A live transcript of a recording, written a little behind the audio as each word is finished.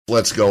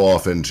let's go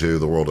off into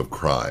the world of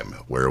crime,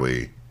 where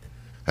we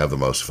have the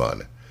most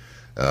fun.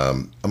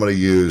 I'm going to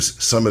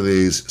use some of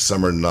these.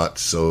 Some are not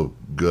so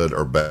good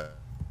or bad.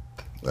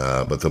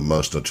 But the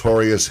most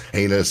notorious,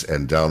 heinous,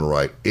 and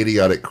downright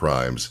idiotic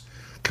crimes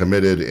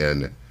committed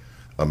in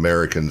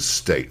American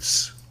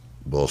states.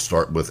 We'll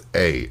start with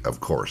A,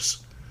 of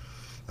course.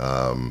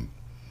 In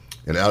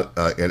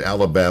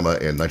Alabama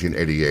in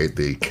 1988,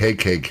 the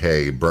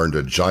KKK burned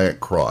a giant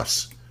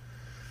cross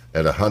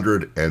at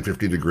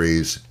 150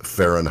 degrees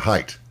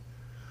Fahrenheit,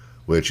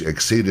 which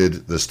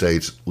exceeded the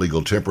state's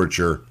legal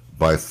temperature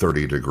by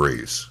 30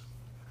 degrees.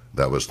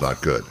 That was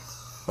not good.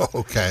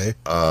 Okay.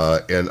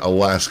 In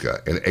Alaska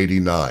in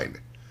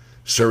 89,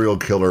 serial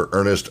killer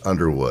Ernest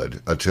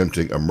Underwood,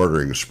 attempting a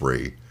murdering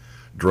spree,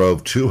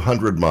 drove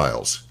 200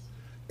 miles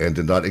and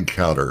did not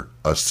encounter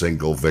a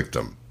single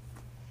victim,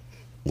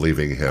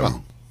 leaving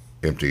him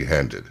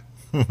empty-handed.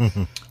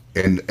 In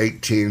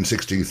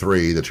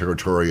 1863, the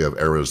territory of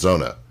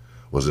Arizona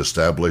was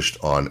established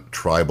on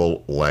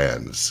tribal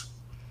lands.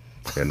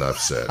 Enough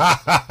said.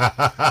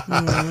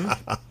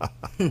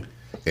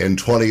 In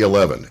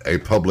 2011, a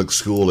public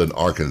school in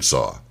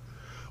Arkansas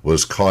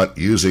was caught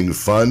using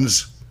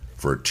funds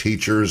for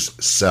teachers'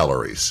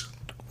 salaries.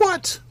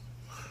 What?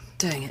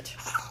 Dang it.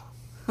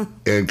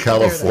 In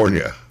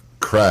California,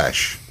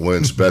 Crash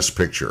wins Best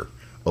Picture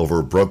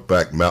over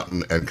Brokeback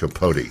Mountain and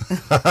Capote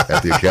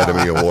at the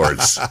Academy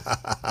Awards.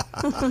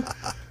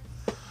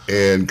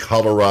 In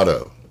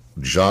Colorado,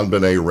 John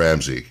Benet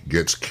Ramsey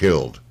gets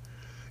killed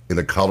in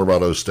a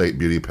Colorado State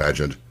beauty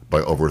pageant by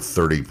over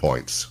 30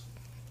 points.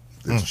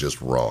 It's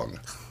just wrong.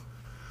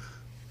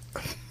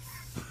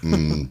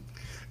 In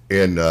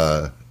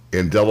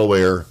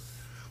Delaware,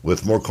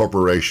 with more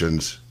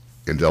corporations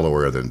in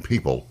Delaware than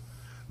people,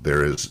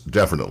 there is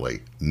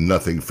definitely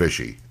nothing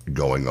fishy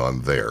going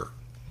on there.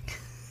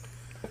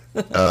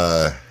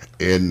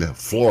 In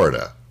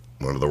Florida,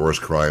 one of the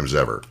worst crimes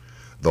ever,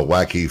 the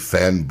wacky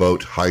fan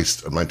boat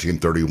heist of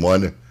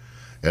 1931,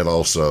 and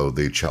also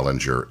the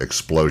Challenger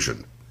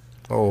explosion.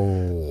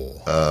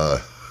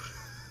 Oh.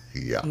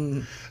 Yeah.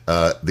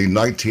 The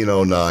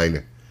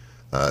 1909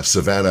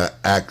 Savannah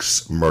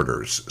Axe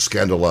murders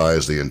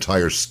scandalized the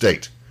entire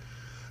state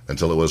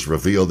until it was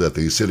revealed that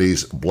the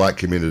city's black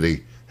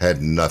community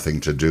had nothing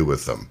to do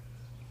with them.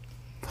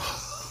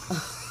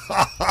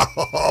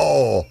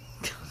 Oh.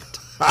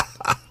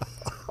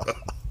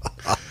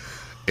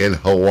 In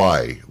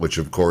Hawaii, which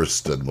of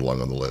course didn't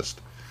belong on the list,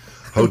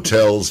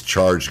 hotels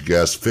charge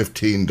guests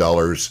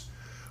 $15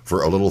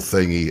 for a little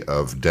thingy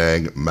of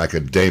dang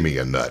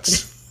macadamia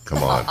nuts.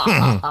 Come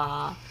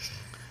on.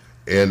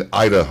 In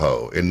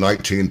Idaho, in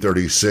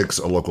 1936,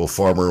 a local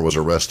farmer was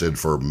arrested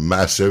for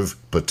massive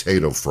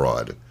potato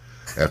fraud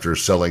after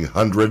selling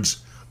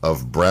hundreds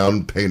of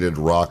brown-painted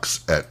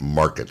rocks at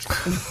market.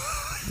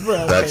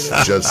 That's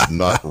just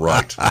not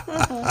right.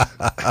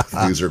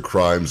 These are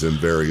crimes in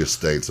various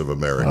states of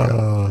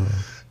America.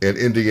 In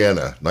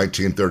Indiana,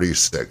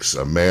 1936,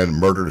 a man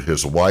murdered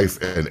his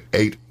wife and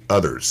 8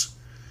 others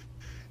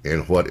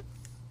in what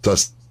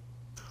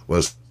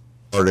was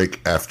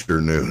Arctic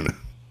afternoon.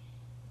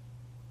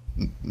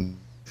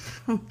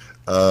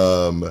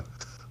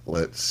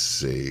 Let's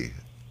see.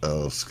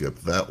 I'll skip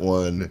that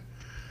one.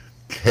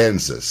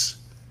 Kansas.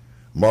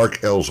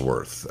 Mark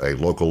Ellsworth, a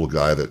local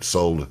guy that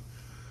sold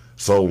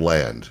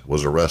land,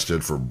 was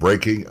arrested for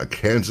breaking a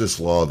Kansas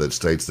law that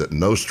states that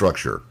no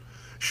structure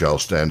shall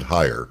stand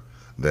higher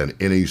than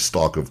any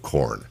stalk of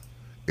corn.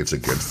 It's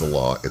against the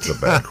law. It's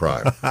a bad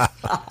crime.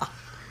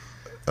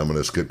 I'm going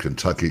to skip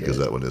Kentucky because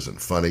that one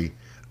isn't funny.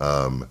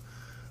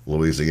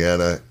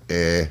 Louisiana,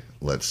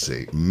 let's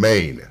see.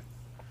 Maine.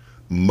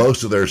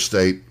 Most of their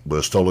state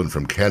was stolen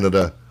from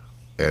Canada,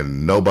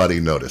 and nobody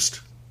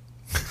noticed.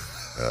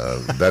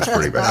 That's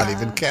pretty bad. Not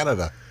even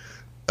Canada.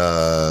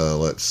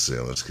 Let's see.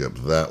 Let's skip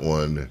that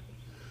one.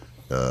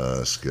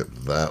 Skip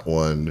that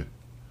one.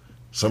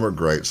 Some are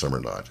great, some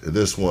are not.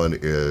 This one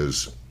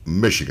is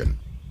Michigan.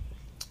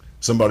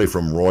 Somebody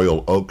from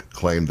Royal Oak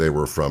claimed they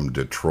were from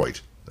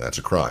Detroit. That's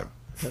a crime.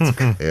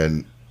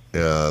 And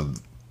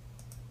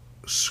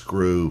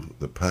screw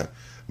the pack.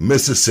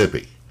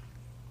 Mississippi.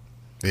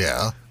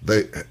 Yeah.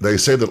 They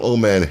say that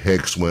old man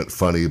Hicks went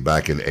funny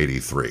back in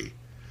 '83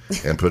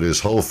 and put his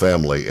whole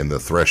family in the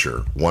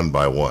thresher one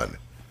by one.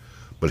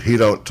 But he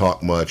don't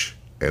talk much,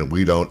 and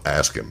we don't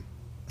ask him.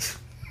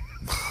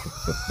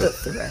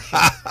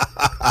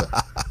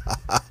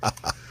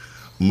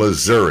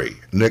 Missouri,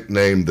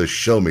 nicknamed the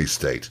Show Me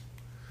State.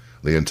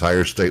 The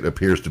entire state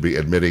appears to be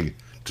admitting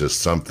to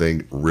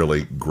something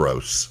really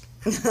gross.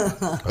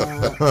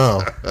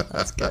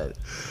 That's good.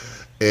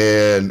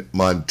 In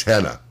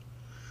Montana,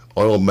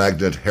 oil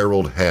magnate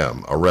Harold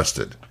Hamm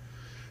arrested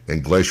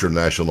in Glacier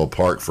National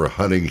Park for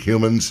hunting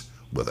humans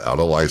without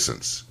a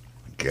license.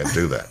 Can't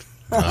do that.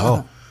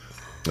 Oh.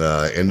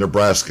 In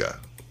Nebraska,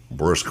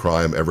 worst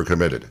crime ever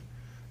committed.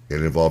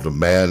 It involved a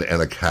man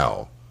and a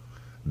cow.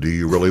 Do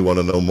you really want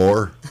to know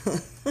more?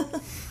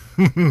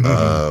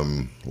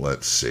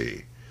 Let's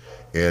see.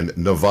 In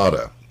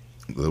Nevada,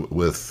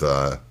 with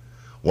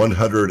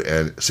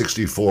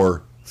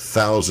 164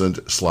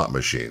 1,000 slot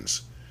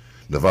machines.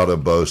 Nevada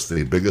boasts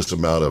the biggest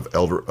amount of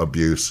elder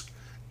abuse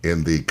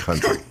in the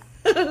country.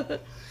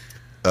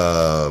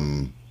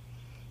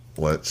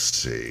 Let's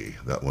see.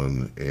 That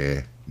one,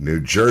 New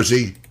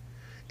Jersey,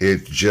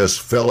 it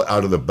just fell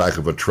out of the back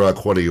of a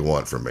truck. What do you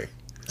want from me?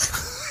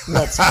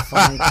 That's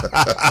funny.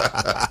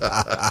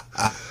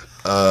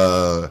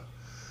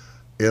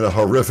 In a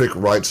horrific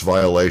rights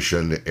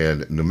violation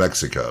in New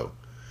Mexico,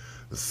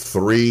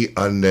 3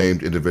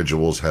 unnamed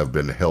individuals have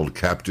been held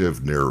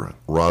captive near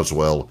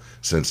Roswell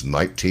since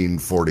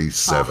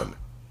 1947.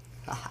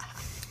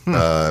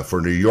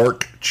 For New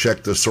York,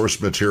 check the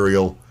source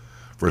material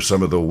for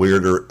some of the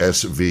weirder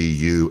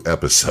SVU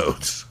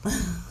episodes.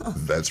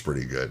 That's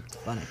pretty good.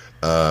 Funny.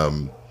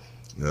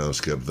 No,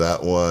 skip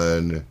that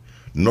one.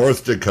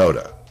 North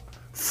Dakota.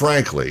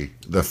 Frankly,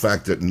 the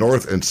fact that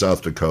North and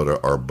South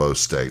Dakota are both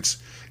states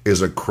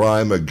is a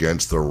crime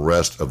against the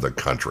rest of the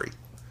country.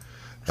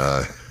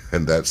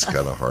 And that's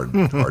kind of hard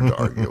to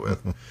argue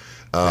with.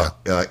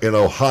 In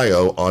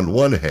Ohio, on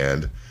one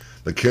hand,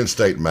 the Kent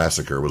State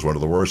Massacre was one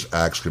of the worst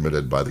acts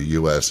committed by the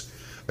U.S.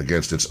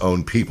 against its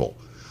own people.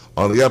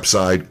 On the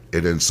upside,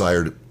 it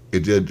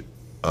did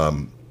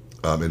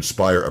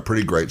inspire a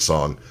pretty great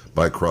song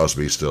by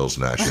Crosby, Stills,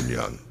 Nash and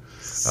Young.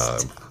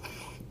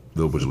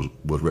 Which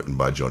was written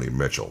by Joni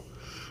Mitchell.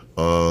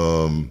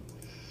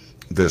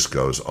 This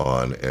goes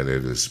on, and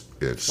it's.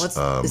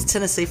 Is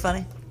Tennessee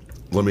funny?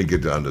 Let me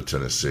get down to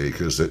Tennessee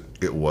because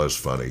it was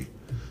funny.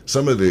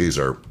 Some of these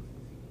are.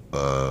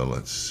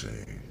 Let's see.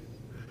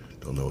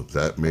 Don't know what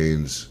that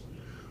means.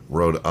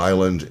 Rhode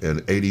Island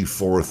and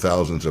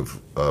 84,000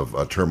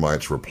 of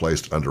termites were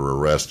placed under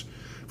arrest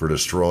for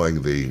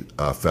destroying the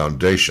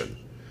foundation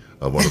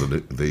of one of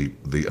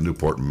the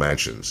Newport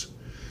mansions.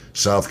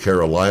 South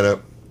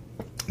Carolina,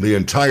 the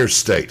entire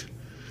state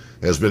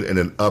has been in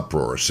an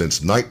uproar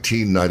since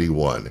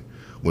 1991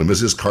 when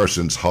Mrs.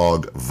 Carson's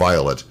hog,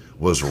 Violet,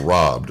 was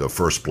robbed of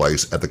first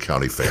place at the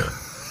county fair.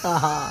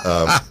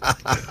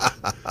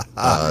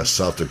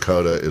 South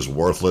Dakota is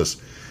worthless.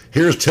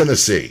 Here's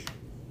Tennessee.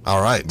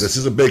 All right. This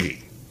is a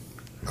biggie.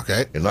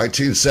 Okay. In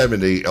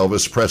 1970,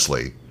 Elvis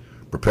Presley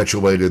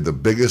perpetuated the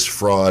biggest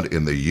fraud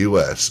in the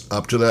U.S.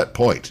 up to that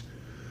point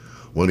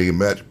when he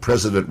met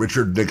President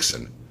Richard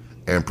Nixon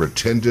and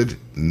pretended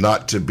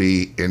not to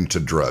be into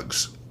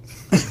drugs.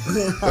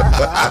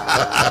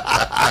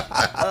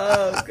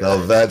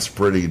 Now that's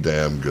pretty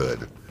damn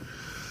good.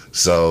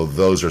 So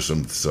those are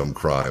some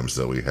crimes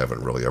that we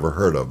haven't really ever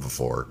heard of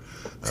before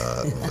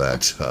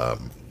that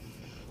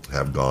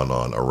have gone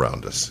on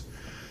around us.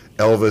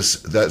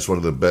 Elvis, that's one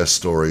of the best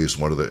stories.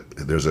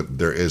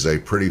 There is a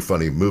pretty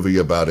funny movie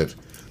about it.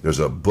 There's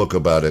a book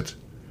about it,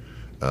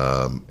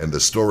 and the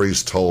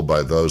stories told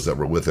by those that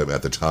were with him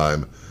at the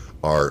time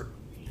are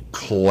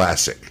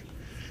classic.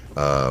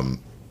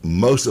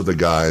 Most of the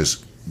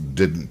guys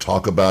didn't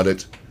talk about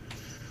it,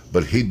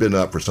 but he'd been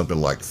up for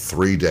something like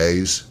 3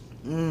 days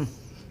and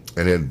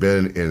had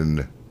been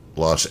in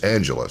Los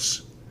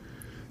Angeles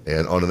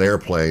and on an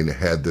airplane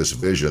had this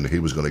vision. He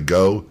was going to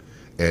go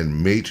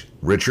and meet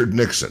Richard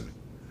Nixon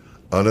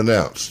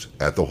unannounced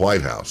at the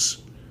White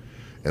House.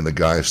 And the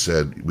guy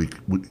said, we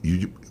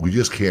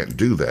just can't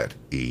do that,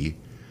 E.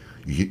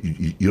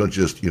 You don't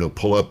just,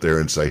 pull up there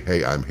and say,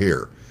 hey, I'm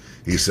here.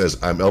 He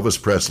says, I'm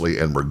Elvis Presley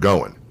and we're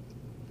going.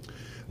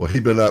 Well,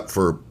 he'd been up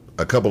for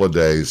a couple of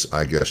days,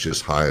 I guess,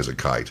 just high as a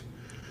kite.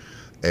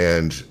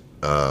 And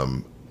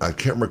I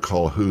can't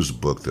recall whose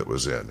book that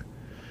was in.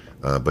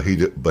 But he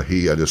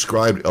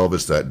described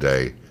Elvis that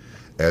day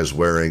as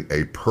wearing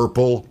a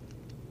purple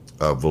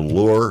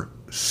velour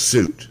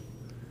suit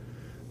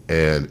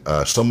and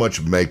so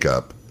much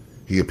makeup,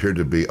 he appeared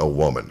to be a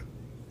woman.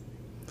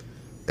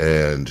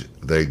 And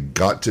they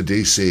got to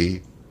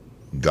D.C.,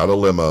 got a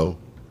limo,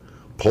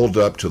 pulled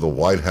up to the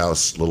White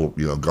House little,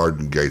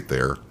 garden gate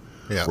there,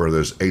 where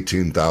there's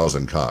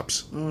 18,000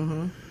 cops.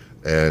 Mm-hmm.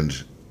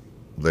 And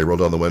they rolled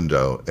down the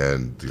window,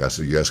 and the guy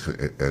said, yes,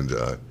 and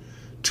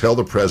tell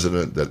the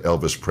president that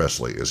Elvis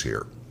Presley is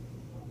here.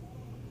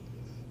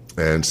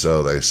 And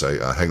so they say,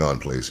 hang on,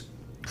 please.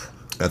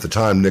 At the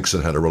time,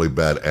 Nixon had a really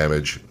bad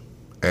image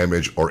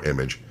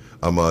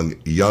among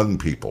young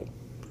people.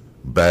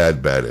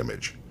 Bad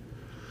image.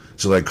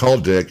 So they call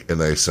Dick and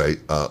they say,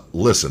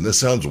 listen, this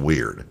sounds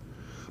weird,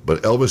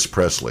 but Elvis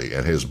Presley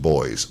and his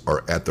boys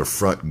are at the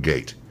front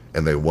gate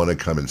and they want to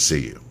come and see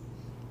you.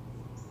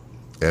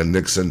 And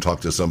Nixon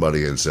talked to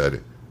somebody and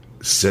said,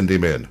 send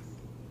him in.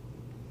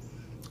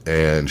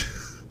 And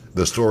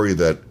the story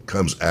that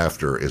comes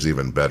after is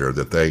even better,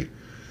 that they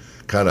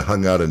kind of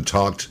hung out and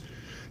talked.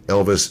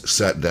 Elvis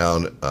sat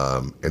down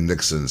in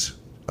Nixon's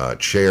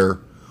chair,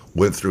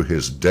 went through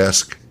his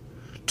desk,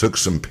 took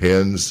some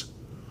pens,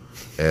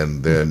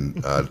 and then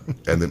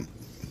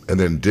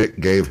Dick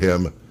gave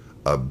him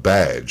a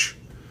badge,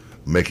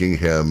 making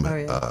him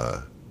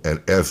a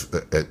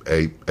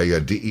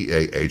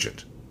DEA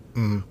agent,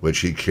 which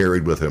he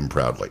carried with him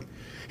proudly.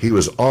 He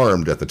was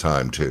armed at the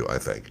time too, I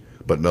think,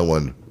 but no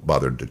one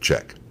bothered to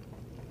check.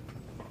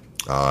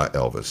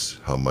 Elvis,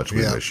 how much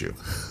we miss you.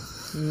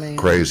 Man.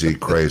 Crazy,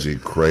 crazy,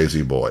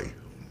 crazy boy.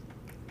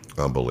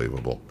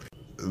 Unbelievable.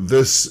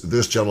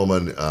 This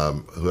gentleman,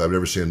 who I've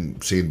never seen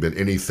been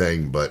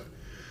anything but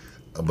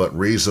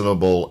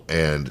reasonable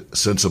and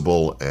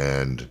sensible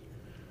and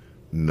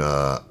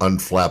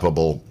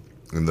unflappable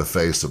in the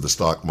face of the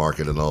stock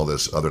market and all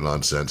this other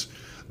nonsense.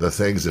 The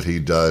things that he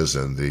does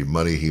and the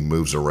money he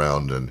moves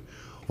around and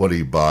what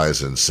he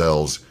buys and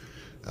sells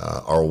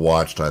are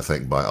watched, I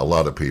think, by a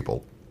lot of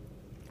people.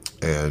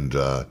 And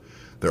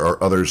there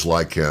are others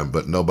like him,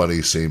 but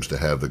nobody seems to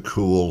have the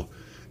cool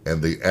and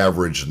the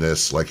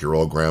averageness, like your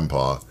old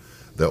grandpa,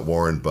 that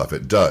Warren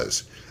Buffett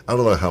does. I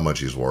don't know how much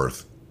he's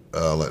worth.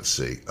 Let's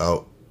see.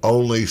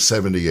 Only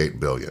 $78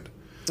 billion.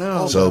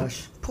 Oh, So,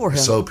 gosh. Poor him.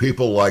 So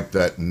people like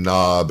that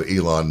knob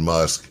Elon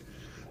Musk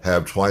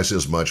have twice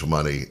as much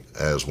money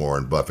as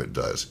Warren Buffett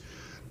does.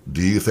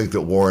 Do you think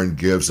that Warren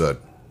gives a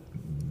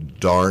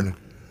darn?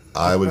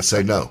 I would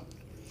say no.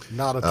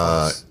 Not a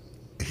toss.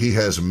 He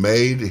has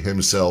made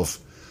himself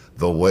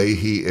the way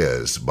he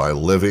is by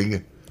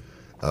living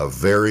a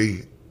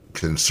very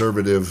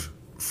conservative,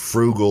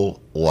 frugal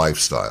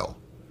lifestyle,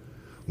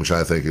 which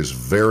I think is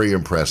very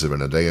impressive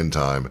in a day and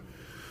time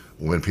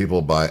when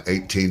people buy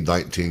 18,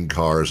 19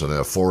 cars and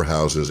have 4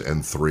 houses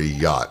and 3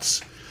 yachts.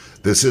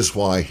 This is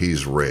why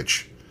he's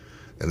rich,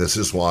 and this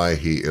is why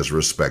he is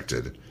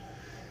respected.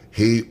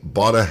 He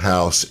bought a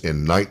house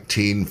in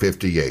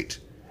 1958.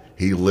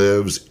 He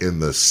lives in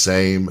the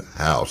same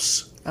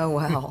house Oh,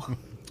 wow.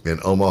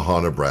 in Omaha,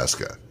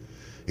 Nebraska.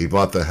 He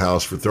bought the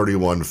house for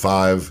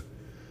 $31,500,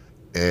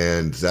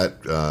 and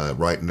that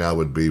right now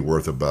would be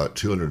worth about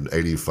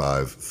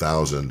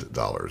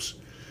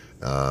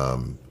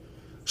 $285,000.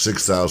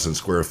 6,000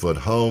 square foot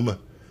home,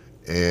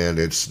 and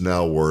it's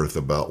now worth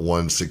about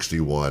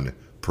 $161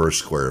 per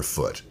square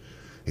foot.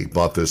 He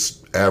bought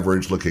this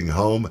average looking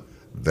home.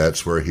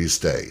 That's where he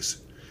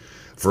stays.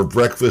 For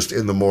breakfast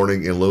in the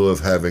morning, in lieu of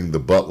having the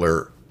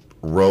butler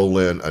roll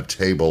in a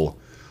table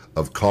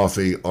of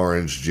coffee,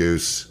 orange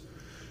juice,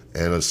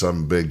 and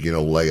some big,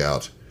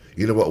 layout,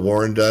 you know what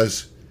Warren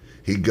does?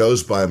 He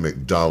goes by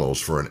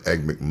McDonald's for an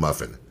Egg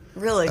McMuffin.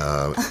 Really?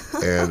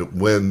 And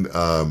when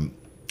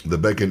the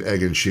bacon,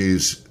 egg, and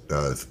cheese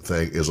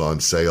thing is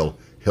on sale,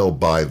 he'll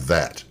buy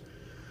that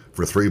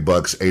for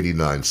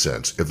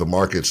 $3.89. If the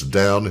market's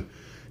down,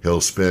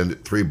 he'll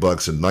spend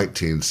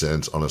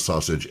 $3.19 on a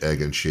sausage,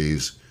 egg, and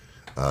cheese.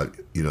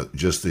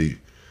 Just the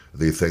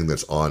thing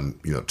that's on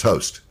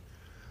toast.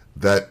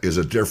 That is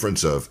a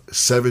difference of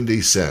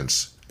 70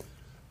 cents.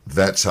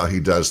 That's how he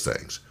does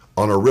things.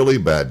 On a really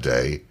bad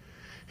day,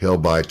 he'll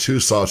buy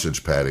 2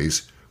 sausage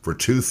patties for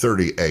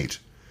 $2.38,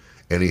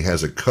 and he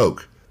has a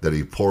Coke that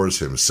he pours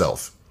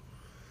himself.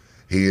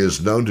 He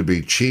is known to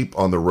be cheap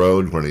on the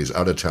road when he's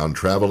out of town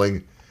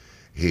traveling.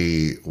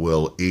 He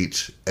will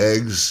eat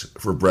eggs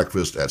for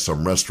breakfast at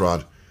some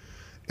restaurant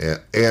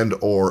and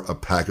or a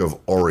pack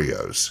of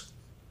Oreos.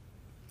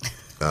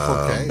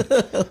 Okay.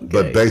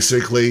 But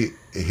basically,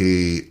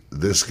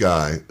 this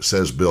guy,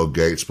 says Bill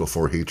Gates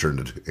before he turned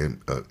it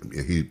in,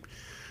 he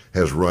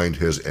has ruined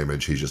his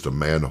image. He's just a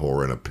man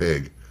whore and a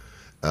pig.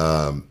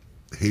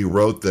 He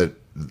wrote that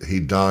he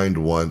dined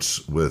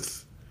once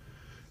with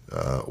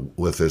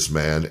this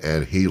man,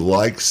 and he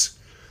likes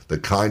the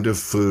kind of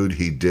food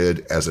he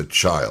did as a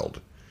child.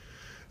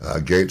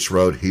 Gates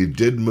wrote, he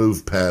did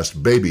move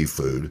past baby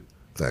food,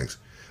 thanks,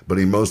 but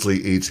he mostly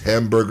eats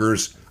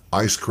hamburgers,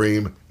 ice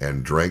cream,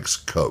 and drinks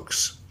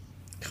Cokes.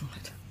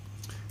 God.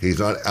 He's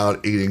not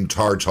out eating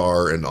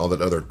tartar and all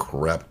that other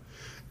crap.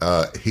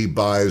 He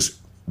buys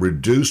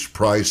reduced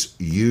price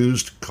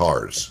used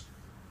cars.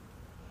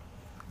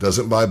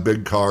 Doesn't buy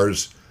big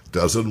cars,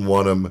 doesn't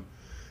want them.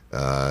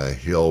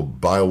 He'll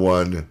buy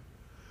one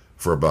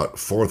for about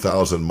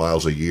 4,000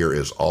 miles a year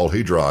is all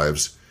he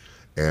drives.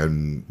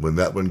 And when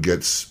that one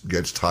gets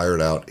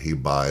tired out, he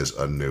buys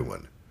a new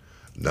one.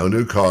 No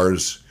new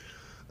cars.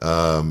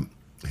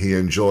 He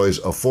enjoys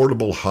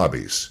affordable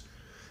hobbies.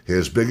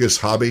 His biggest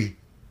hobby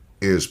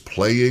is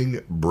playing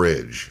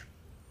bridge.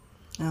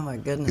 Oh, my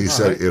goodness. He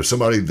said if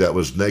somebody that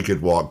was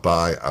naked walked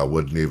by, I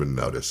wouldn't even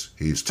notice.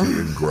 He's too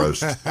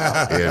engrossed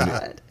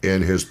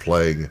in his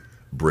playing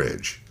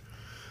bridge.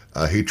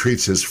 He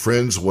treats his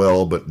friends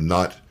well, but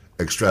not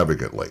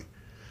extravagantly.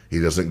 He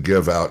doesn't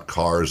give out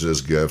cars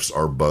as gifts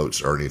or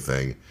boats or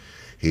anything.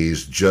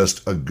 He's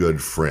just a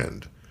good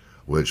friend,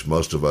 which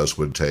most of us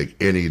would take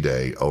any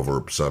day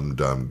over some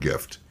dumb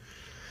gift.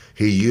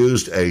 He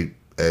used a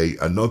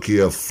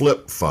Nokia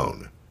flip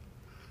phone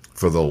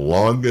for the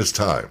longest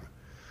time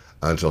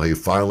until he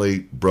finally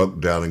broke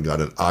down and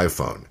got an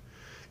iPhone.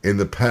 In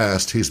the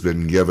past, he's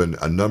been given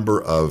a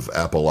number of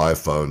Apple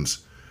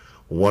iPhones,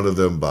 one of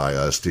them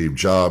by Steve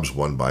Jobs,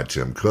 one by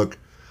Tim Cook,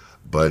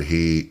 but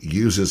he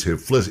uses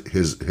his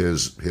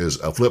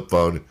flip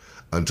phone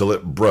until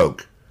it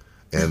broke,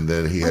 and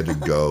then he had to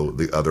go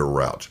the other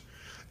route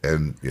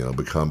and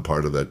become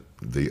part of the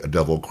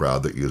devil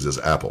crowd that uses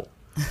Apple,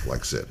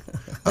 like Sid.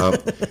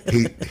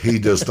 He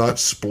does not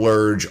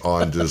splurge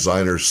on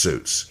designer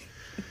suits.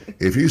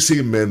 If you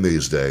see men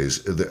these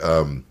days,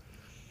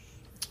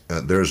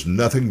 There's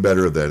nothing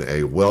better than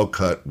a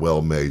well-cut,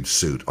 well-made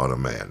suit on a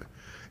man.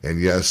 And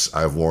yes,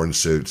 I've worn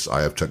suits.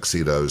 I have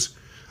tuxedos.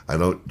 I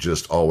don't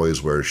just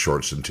always wear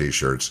shorts and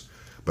T-shirts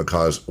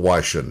because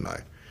why shouldn't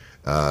I?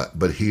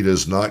 But he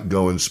does not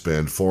go and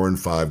spend $4 and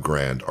 $5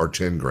 grand or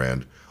 $10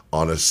 grand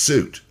on a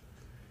suit.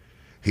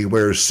 He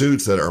wears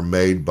suits that are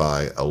made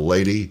by a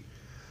lady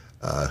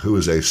who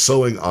is a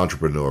sewing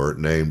entrepreneur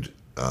named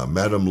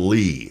Madame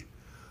Lee,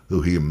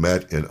 who he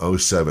met in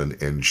 '07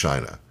 in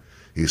China.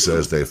 He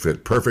says they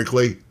fit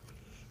perfectly,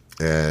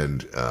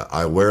 and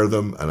I wear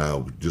them, and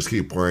I'll just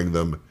keep wearing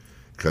them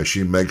because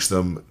she makes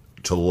them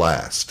to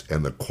last,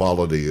 and the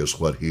quality is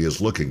what he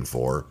is looking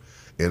for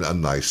in a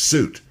nice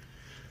suit.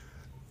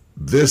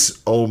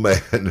 This old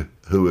man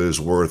who is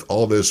worth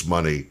all this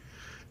money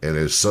and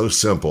is so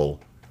simple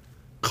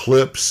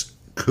clips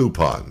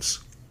coupons.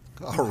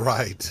 All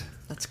right.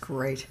 That's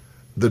great.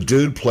 The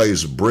dude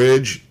plays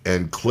bridge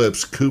and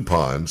clips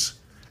coupons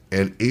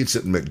and eats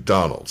at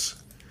McDonald's.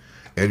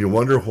 And you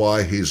wonder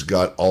why he's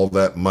got all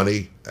that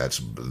money?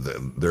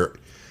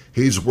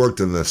 He's worked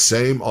in the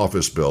same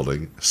office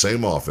building,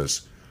 same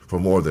office, for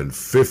more than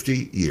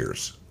 50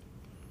 years.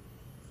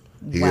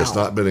 He has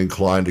not been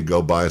inclined to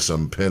go buy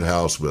some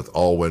penthouse with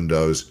all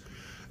windows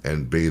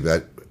and be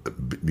that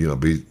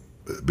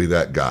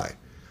guy.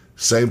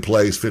 Same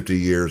place, 50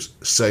 years,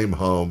 same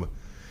home.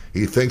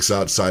 He thinks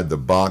outside the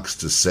box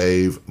to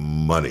save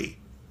money.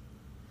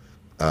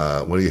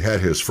 When he had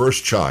his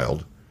first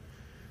child,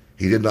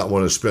 he did not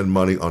want to spend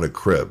money on a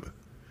crib.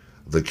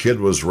 The kid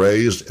was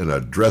raised in a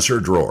dresser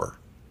drawer.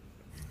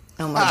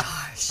 Oh my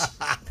gosh.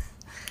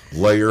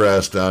 Lay your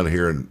ass down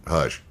here and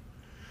hush.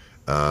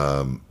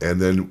 And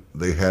then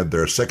they had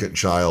their second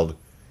child.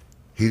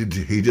 He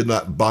did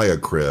not buy a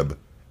crib.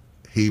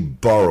 He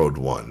borrowed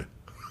one.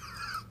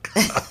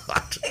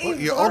 Well,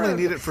 you only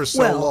need it for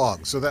so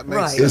long, so that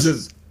makes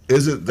sense.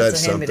 Isn't that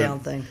That's a something? hand-me-down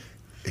thing.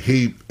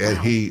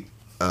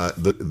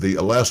 The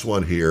last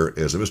one here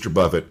is Mr.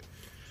 Buffett.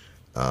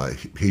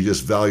 He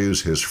just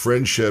values his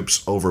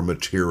friendships over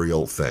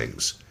material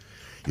things.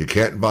 You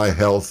can't buy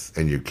health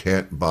and you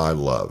can't buy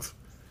love,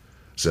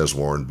 says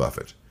Warren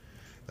Buffett.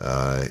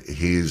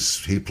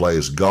 He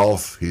plays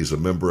golf. He's a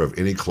member of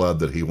any club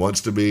that he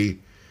wants to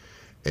be,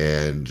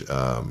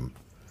 but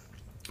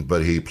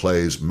he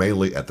plays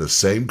mainly at the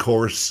same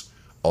course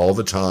all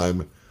the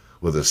time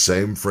with the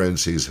same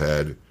friends he's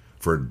had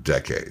for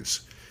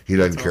decades. He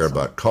doesn't care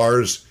about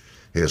cars.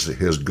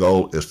 His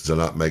goal is to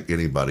not make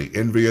anybody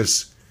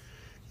envious.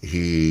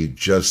 He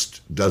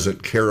just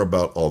doesn't care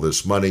about all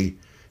this money.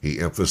 He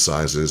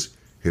emphasizes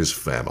his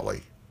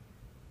family.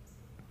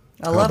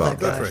 I love that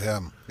Good guy. for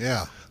him.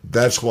 Yeah.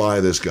 That's why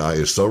this guy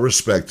is so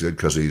respected,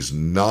 because he's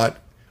not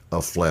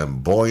a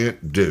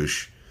flamboyant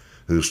douche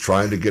who's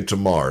trying to get to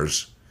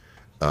Mars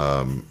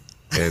and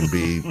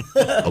be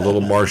a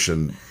little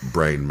Martian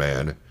brain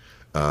man.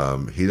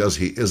 He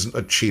isn't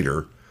a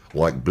cheater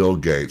like Bill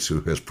Gates,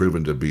 who has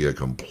proven to be a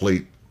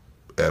complete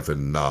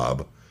effing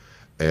knob.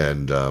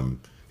 And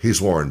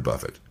he's Warren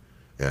Buffett.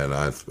 And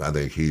I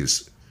think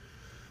he's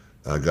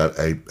got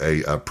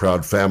a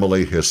proud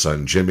family. His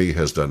son Jimmy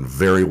has done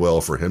very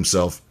well for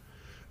himself.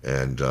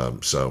 And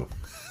so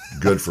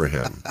good for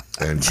him.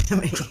 And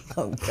Jimmy,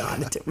 oh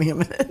God, it took me a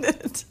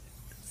minute.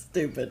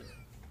 Stupid.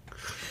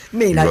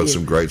 he wrote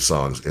some great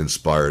songs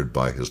inspired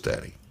by his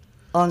daddy.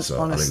 I think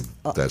on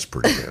that's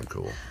pretty damn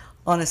cool.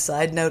 a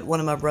side note, one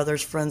of my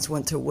brother's friends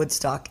went to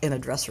Woodstock in a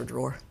dresser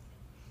drawer.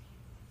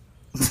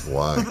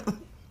 Why?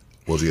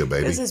 Was he a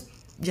baby?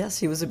 Yes,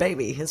 he was a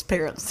baby. His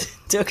parents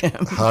took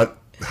him.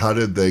 How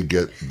did they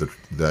get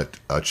that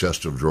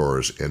chest of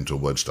drawers into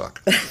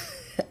Woodstock?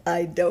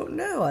 I don't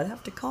know. I'd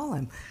have to call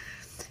him.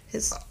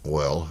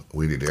 Well,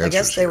 we need answers. I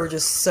guess they here. were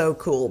just so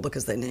cool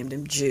because they named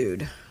him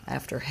Jude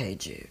after Hey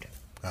Jude.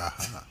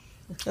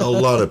 A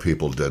lot of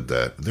people did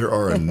that. There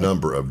are a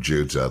number of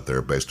Judes out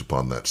there based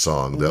upon that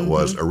song that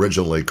was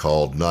originally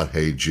called not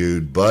Hey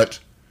Jude, but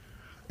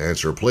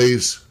answer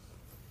please.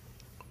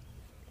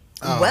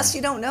 Wes,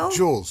 you don't know?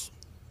 Jules.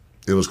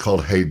 It was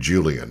called Hey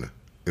Julian.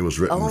 It was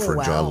written for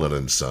wow. John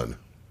Lennon's son.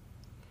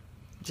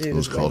 Jude It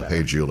was called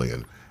Hey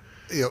Julian.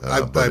 You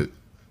know, I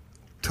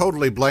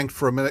totally blanked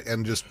for a minute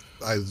and just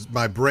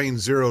my brain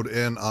zeroed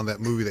in on that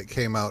movie that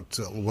came out.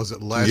 Was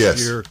it last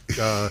year?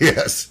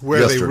 Yes.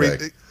 Where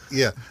yesterday.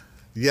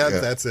 Yeah,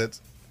 that's it.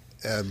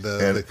 And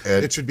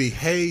it should be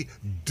Hey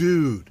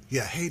Dude.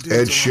 Yeah, Hey Dude.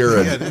 Ed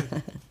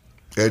Sheeran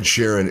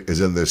is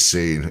in this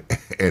scene,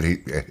 and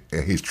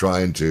he's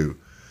trying to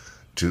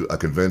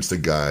convince the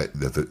guy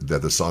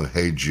that the song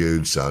Hey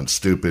Jude sounds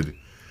stupid.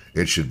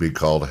 It should be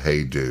called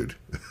Hey Dude.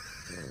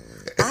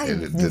 I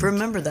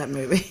remember that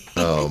movie.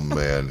 Oh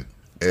man,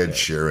 Ed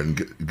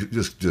Sheeran,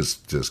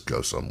 just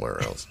go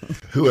somewhere else.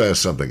 Who has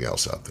something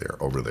else out there,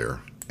 over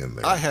there, in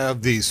there? I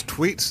have these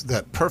tweets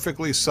that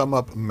perfectly sum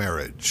up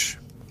marriage.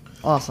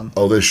 Awesome.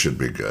 Oh, this should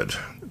be good.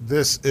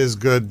 This is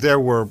good. There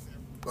were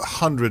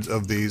hundreds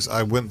of these.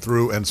 I went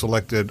through and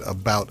selected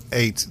about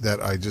 8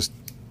 that I just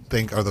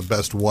think are the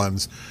best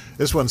ones.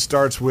 This one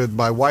starts with,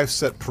 my wife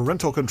set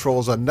parental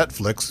controls on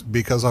Netflix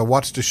because I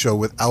watched a show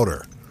without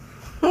her.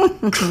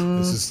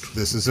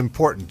 This is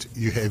important.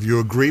 If you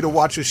agree to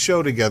watch a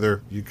show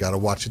together, you got to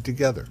watch it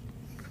together.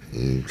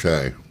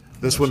 Okay.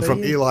 This one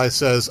from Eli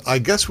says, I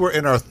guess we're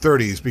in our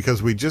 30s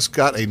because we just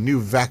got a new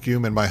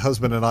vacuum and my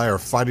husband and I are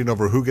fighting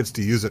over who gets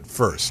to use it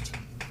first.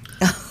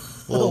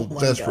 Well, Oh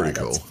my that's God, pretty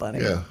cool. that's funny.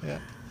 Yeah.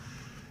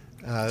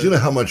 Do you know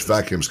how much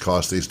vacuums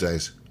cost these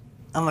days?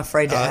 I'm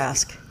afraid to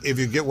ask. If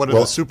you get one of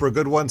the super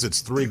good ones,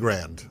 it's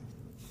 $3,000.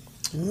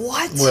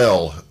 What?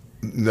 Well,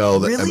 no,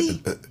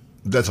 Really?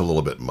 That's a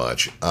little bit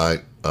much. I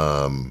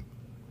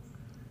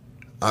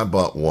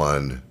bought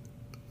one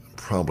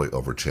probably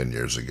over 10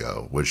 years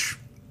ago, which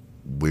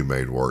we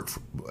made work.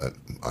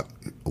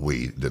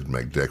 We didn't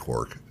make Dick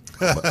work.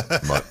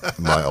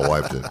 My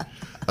wife did.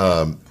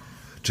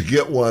 To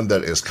get one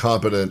that is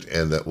competent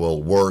and that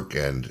will work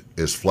and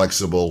is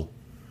flexible,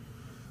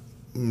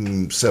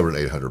 $700 or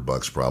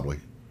 $800 probably,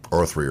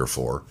 or $3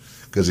 or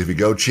 $4. Because if you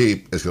go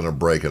cheap, it's going to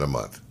break in a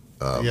month.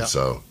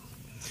 So,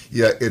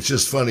 yeah, it's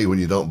just funny when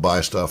you don't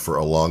buy stuff for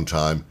a long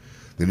time.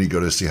 Then you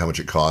go to see how much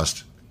it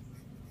cost.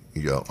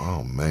 You go,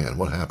 oh man,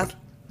 what happened?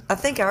 I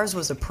think ours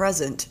was a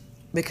present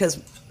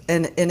because,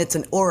 and it's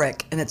an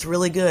Oric and it's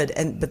really good.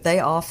 But they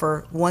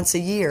offer once a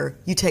year,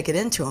 you take it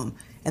into them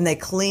and they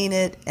clean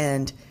it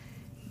and,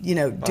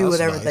 do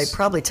whatever. Nice. They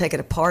probably take it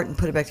apart and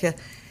put it back together.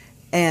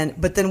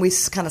 But then we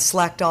kind of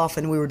slacked off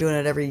and we were doing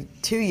it every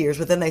 2 years,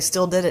 but then they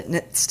still did it and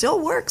it still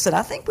works. And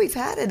I think we've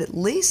had it at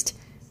least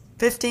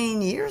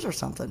 15 years or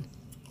something.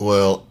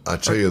 Well, I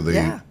tell you,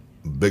 the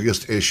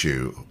biggest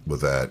issue with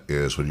that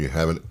is when you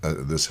have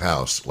this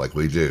house like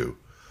we do,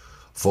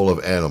 full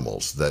of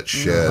animals that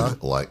shed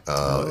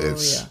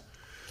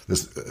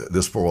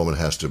this poor woman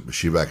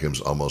she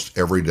vacuums almost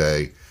every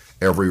day,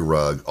 every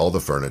rug, all the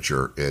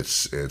furniture.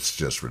 It's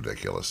just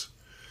ridiculous.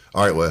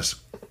 All right, Wes,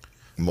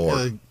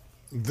 more.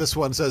 This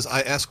one says,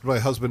 I asked my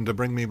husband to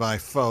bring me my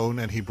phone,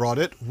 and he brought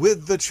it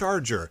with the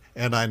charger,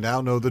 and I now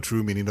know the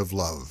true meaning of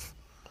love.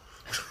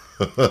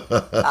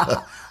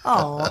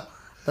 Oh,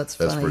 that's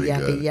funny. pretty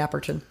Yappy good.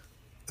 Yapperton.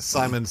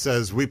 Simon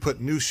says, we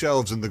put new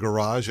shelves in the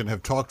garage and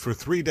have talked for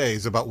 3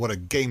 days about what a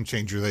game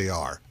changer they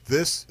are.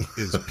 This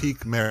is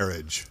peak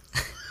marriage.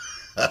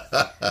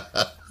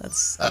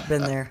 I've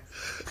been there.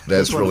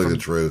 That's really the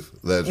truth.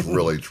 That's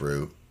really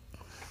true.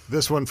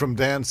 This one from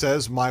Dan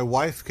says, my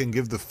wife can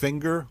give the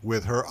finger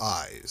with her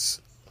eyes.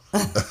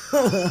 That's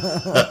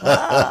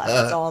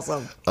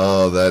awesome.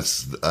 Oh,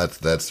 that's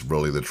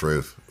really the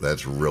truth.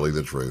 That's really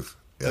the truth.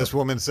 Yep. This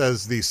woman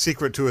says, the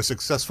secret to a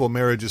successful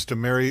marriage is to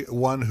marry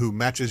one who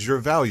matches your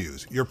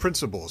values, your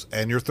principles,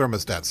 and your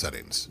thermostat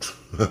settings.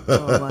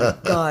 Oh my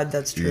God,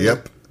 that's true.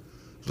 Yep,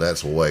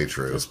 that's way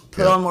true.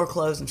 Put on more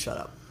clothes and shut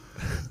up.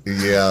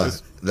 Yeah,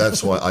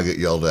 that's why I get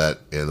yelled at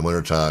in the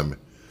wintertime.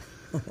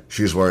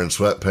 She's wearing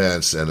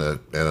sweatpants and a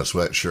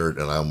sweatshirt,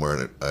 and I'm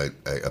wearing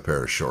a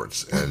pair of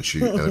shorts, and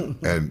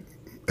and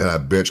I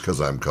bitch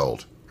because I'm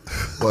cold.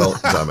 Well,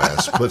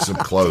 dumbass, put some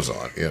clothes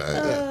on.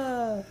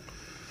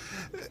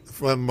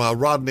 From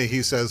Rodney,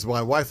 he says,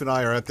 my wife and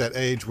I are at that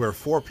age where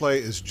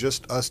foreplay is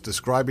just us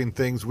describing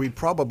things we'd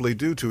probably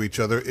do to each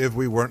other if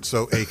we weren't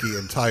so achy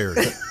and tired.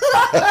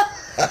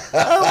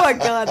 Oh my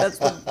God, that's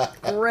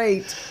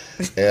great.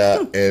 Yeah,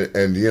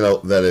 and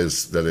that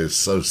is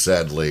so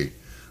sadly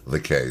the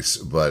case.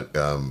 But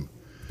I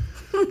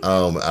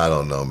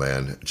don't know,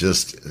 man.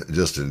 Just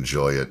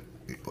enjoy it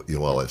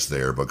while it's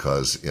there,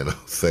 because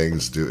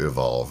things do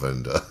evolve,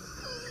 and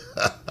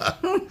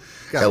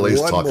at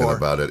least talking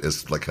about it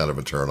is like kind of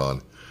a turn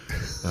on.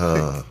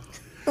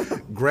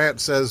 Grant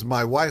says,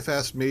 my wife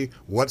asked me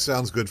what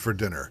sounds good for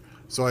dinner.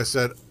 So I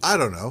said, I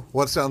don't know.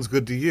 What sounds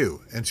good to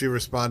you? And she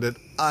responded,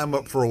 I'm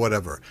up for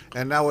whatever.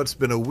 And now it's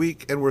been a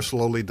week and we're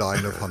slowly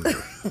dying of hunger.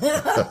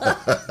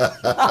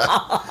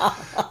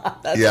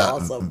 That's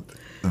awesome.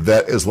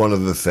 That is one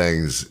of the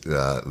things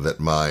that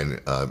mine.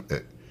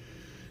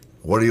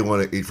 What do you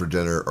want to eat for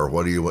dinner, or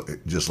what do you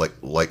want? Just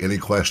like any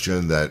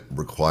question that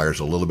requires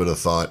a little bit of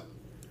thought,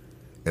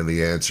 and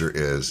the answer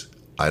is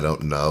I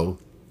don't know.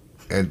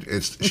 And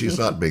she's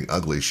not being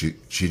ugly. She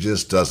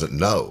just doesn't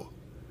know.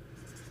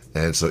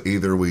 And so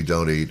either we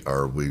don't eat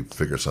or we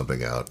figure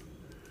something out,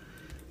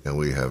 and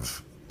we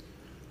have,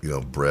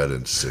 bread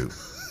and soup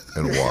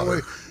and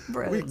water.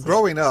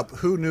 Growing up,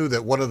 who knew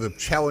that one of the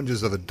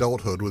challenges of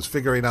adulthood was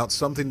figuring out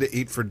something to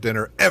eat for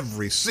dinner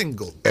every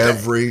single day?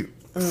 Every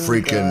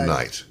freaking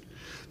night.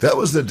 That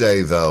was the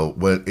day, though,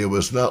 when it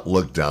was not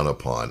looked down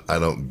upon, I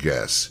don't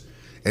guess.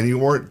 And you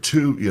weren't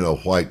too,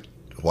 white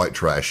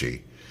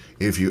trashy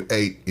if you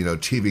ate,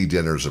 TV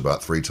dinners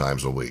about 3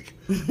 times a week,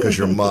 because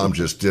your mom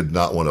just did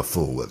not want to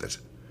fool with it.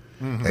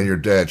 Mm-hmm. And your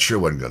dad sure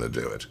wasn't going to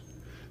do it.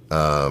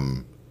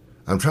 I'm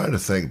trying to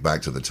think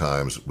back to the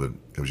times when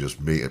it was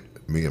just me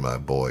and my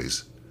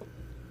boys.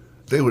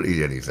 They would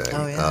eat anything.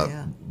 Oh,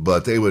 yeah.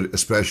 But they would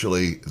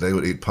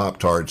eat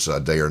Pop-Tarts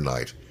day or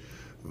night.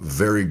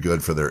 Very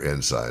good for their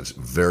insides.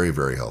 Very,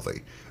 very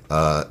healthy.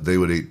 They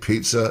would eat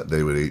pizza.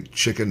 They would eat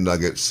chicken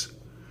nuggets.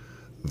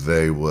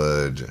 They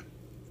would...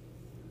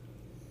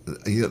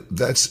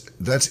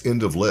 that's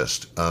end of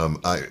list. Well,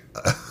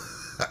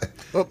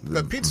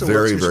 the pizza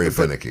very, works. very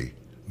finicky.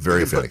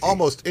 Very You can put finicky.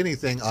 almost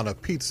anything on a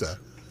pizza,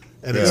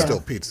 and it's Yeah.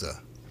 still pizza.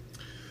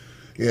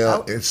 Yeah,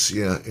 Oh.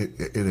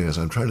 it is.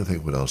 I'm trying to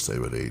think what else they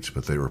would eat,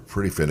 but they were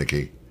pretty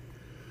finicky.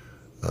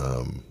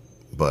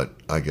 But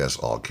I guess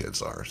all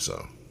kids are,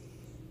 so.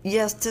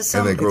 Yes, to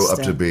some And they grow up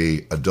to extent.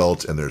 be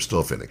adults and they're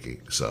still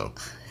finicky, so.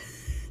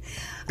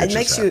 It It just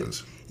makes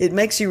happens. it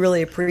makes you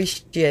really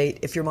appreciate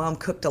if your mom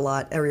cooked a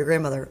lot or your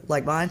grandmother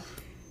like mine.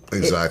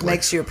 Exactly. It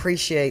makes you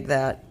appreciate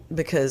that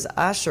because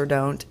I sure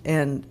don't,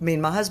 and I mean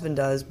my husband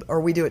does,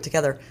 or we do it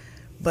together.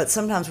 But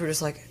sometimes we're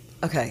just like,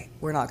 okay,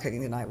 we're not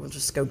cooking tonight. We'll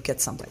just go get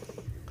something.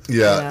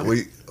 Yeah,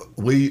 Yeah.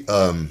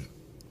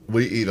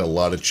 we eat a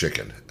lot of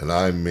chicken, and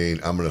I mean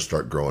I'm going to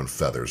start growing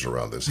feathers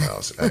around this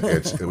house.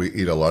 We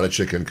eat a lot of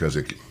chicken because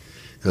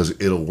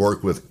it'll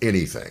work with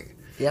anything.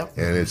 Yep.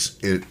 And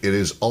it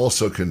is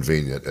also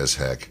convenient as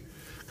heck,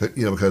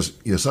 because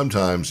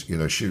sometimes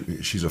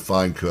she's a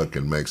fine cook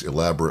and makes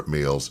elaborate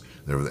meals,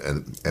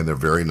 and they're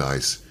very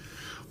nice.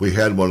 We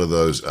had one of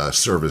those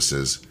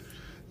services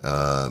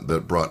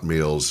that brought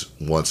meals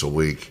once a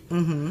week,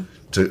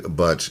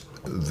 but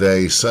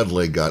they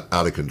suddenly got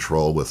out of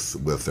control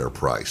with their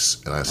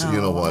price, and I said, you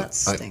know Oh, what, that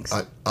stinks.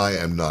 I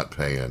am not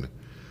paying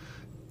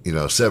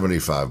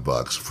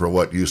 $75 for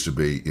what used to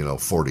be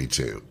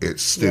 $42.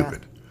 It's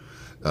stupid.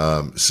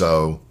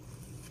 So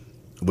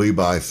we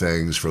buy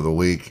things for the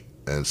week,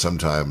 and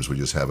sometimes we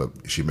just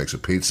she makes a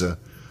pizza.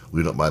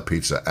 We don't buy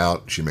pizza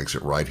out. She makes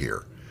it right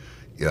here.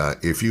 Yeah,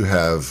 if you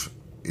have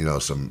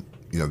some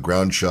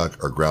ground chuck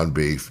or ground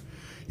beef,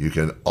 you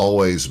can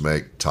always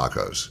make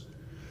tacos.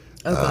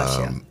 Oh gosh,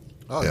 yeah.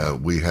 Oh, Yeah,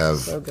 we have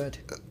So good.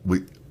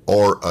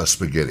 or a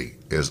spaghetti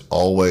is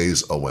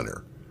always a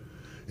winner.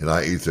 And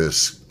I eat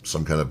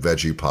some kind of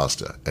veggie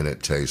pasta, and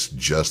it tastes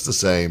just the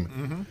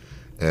same.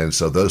 And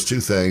so those two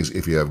things,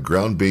 if you have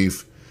ground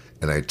beef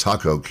and a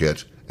taco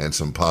kit and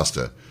some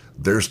pasta,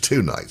 there's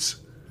 2 nights.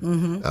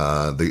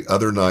 The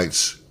other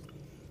nights,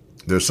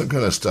 there's some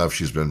kind of stuff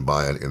she's been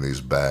buying in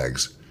these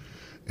bags,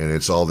 and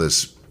it's all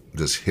this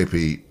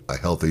hippie,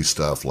 healthy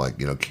stuff like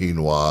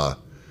quinoa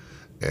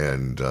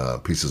and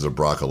pieces of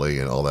broccoli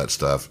and all that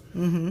stuff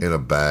in a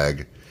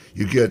bag.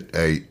 You get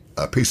a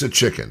piece of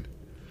chicken,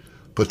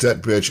 put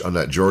that bitch on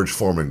that George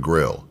Foreman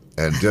grill,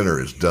 and dinner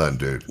is done,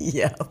 dude.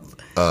 Yeah.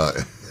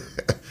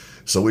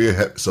 So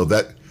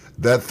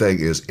that thing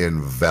is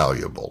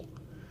invaluable.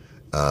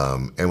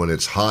 And when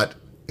it's hot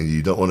and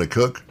you don't want to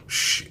cook,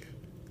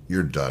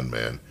 you're done,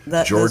 man.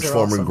 George Those are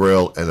Foreman awesome.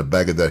 grill and a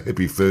bag of that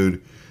hippie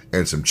food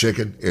and some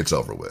chicken, it's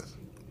over with.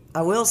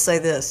 I will say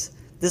this: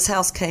 this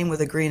house came with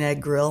a green egg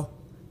grill.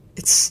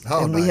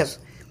 And nice.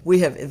 we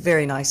have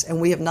very nice, and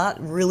we have not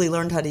really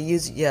learned how to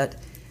use it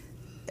yet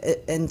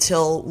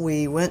until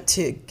we went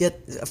to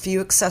get a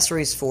few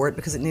accessories for it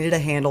because it needed a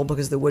handle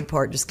because the wood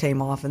part just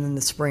came off, and then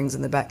the springs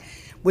in the back.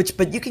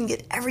 But you can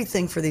get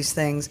everything for these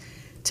things,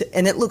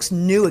 and it looks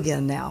new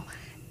again now.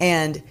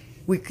 And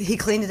he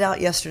cleaned it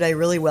out yesterday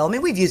really well. I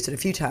mean, we've used it a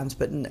few times,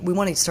 but we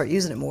want to start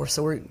using it more,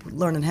 so we're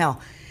learning how.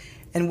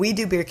 And we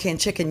do beer can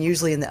chicken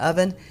usually in the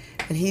oven,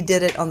 and he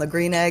did it on the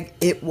green egg.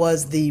 It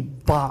was the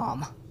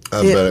bomb.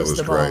 I bet it was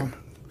the great. bomb.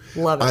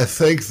 Love it. I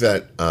think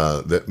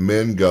that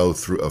men go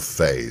through a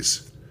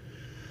phase.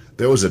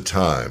 There was a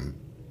time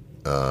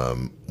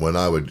when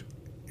I would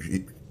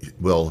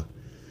grill.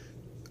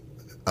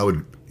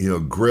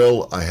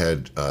 I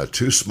had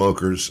 2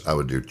 smokers. I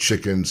would do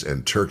chickens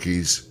and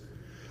turkeys.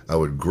 I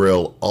would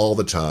grill all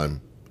the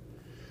time.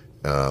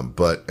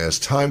 But as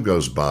time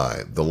goes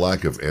by, the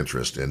lack of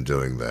interest in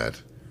doing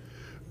that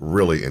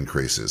really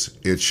increases.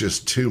 It's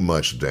just too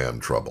much damn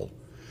trouble.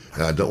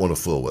 And I don't want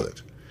to fool with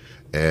it.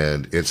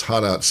 And it's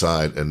hot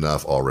outside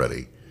enough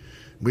already.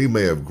 We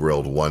may have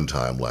grilled one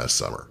time last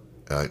summer.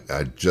 I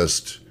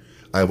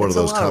have one of It's a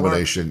those lot of work.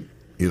 combination,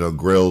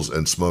 grills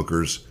and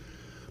smokers,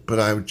 but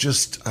I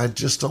just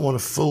don't want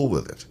to fool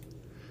with it.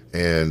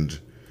 And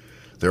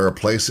there are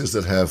places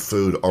that have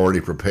food already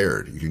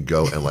prepared. You can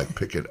go and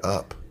pick it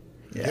up,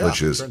 Yeah,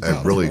 which is turns a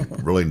out. really,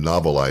 really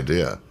novel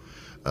idea.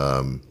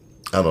 I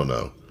don't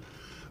know,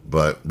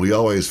 but we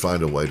always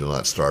find a way to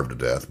not starve to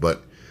death.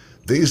 But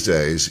these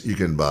days, you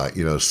can buy,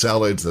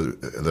 salads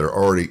that are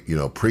already,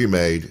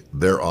 pre-made.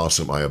 They're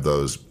awesome. I have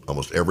those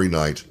almost every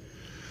night.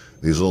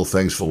 These little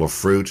things full of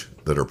fruit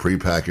that are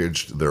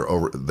pre-packaged.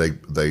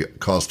 They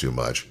cost too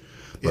much,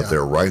 but Yeah.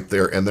 they're right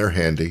there and they're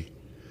handy.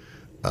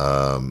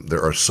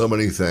 There are so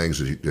many things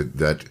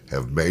that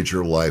have made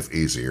your life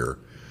easier.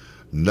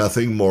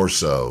 Nothing more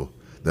so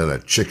than a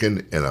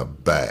chicken in a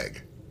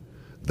bag.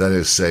 That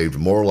has saved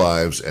more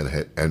lives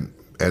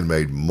and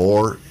made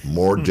more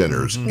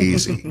dinners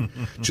easy.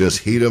 Just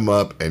heat them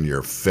up and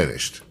you're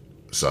finished.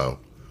 So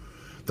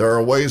there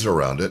are ways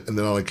around it, and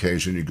then on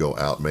occasion you go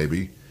out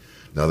maybe.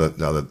 Now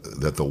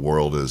that the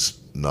world is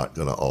not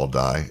going to all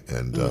die,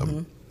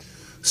 and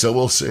so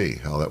we'll see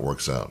how that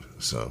works out.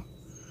 So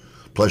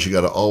plus you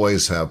got to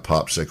always have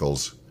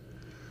popsicles.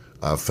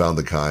 I've found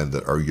the kind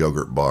that are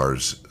yogurt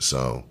bars,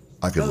 so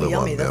I could Oh, live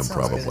yummy. on That them sounds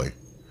probably.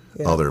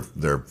 good. Oh,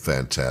 they're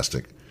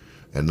fantastic,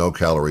 and no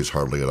calories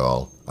hardly at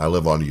all. I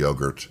live on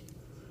yogurt.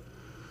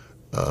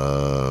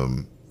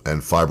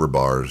 and fiber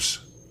bars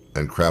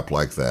and crap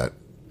like that,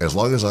 as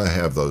long as I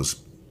have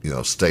those,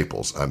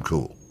 staples, I'm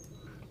cool.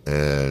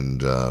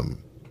 And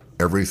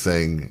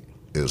everything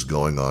is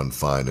going on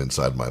fine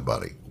inside my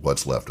body,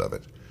 what's left of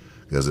it.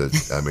 Because,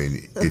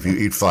 if you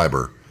eat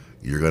fiber,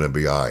 you're going to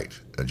be all right.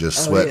 And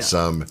just sweat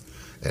some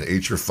and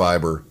eat your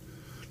fiber,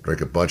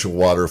 drink a bunch of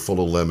water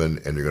full of lemon,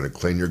 and you're going to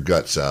clean your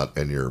guts out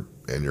and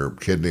your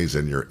kidneys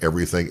and your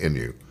everything in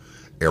you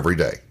every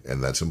day.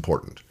 And that's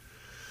important.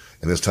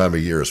 And this time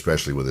of year,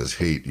 especially with this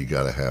heat, you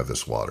got to have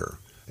this water.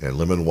 And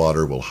lemon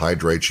water will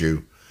hydrate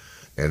you,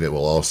 and it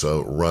will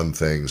also run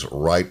things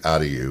right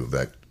out of you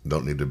that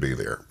don't need to be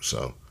there.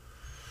 So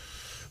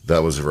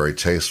that was a very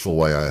tasteful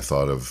way I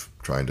thought of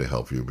trying to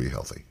help you be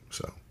healthy.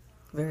 So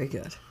very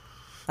good.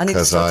 I need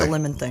to start the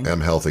lemon thing.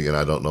 I'm healthy, and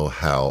I don't know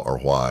how or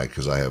why,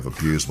 because I have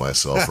abused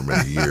myself for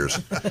many years.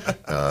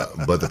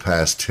 But the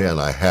past 10,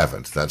 I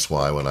haven't. That's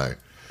why when I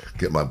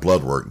get my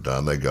blood work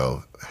done, they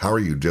go, "How are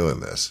you doing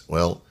this?"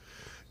 Well,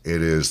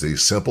 it is the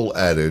simple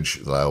adage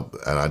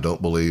and I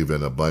don't believe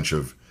in a bunch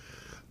of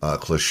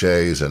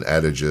cliches and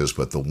adages,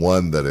 but the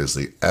one that is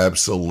the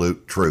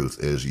absolute truth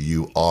is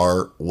you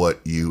are what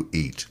you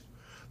eat.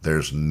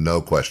 There's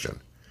no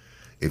question.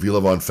 If you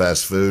live on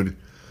fast food,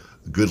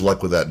 good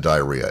luck with that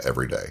diarrhea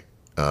every day.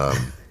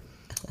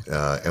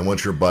 And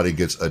once your body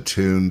gets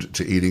attuned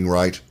to eating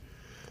right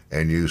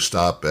and you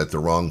stop at the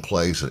wrong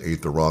place and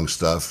eat the wrong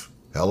stuff,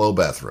 hello,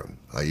 bathroom.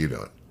 How you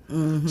doing?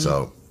 Mm-hmm.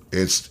 So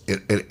it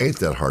ain't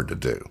that hard to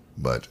do,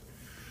 but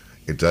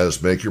it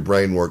does make your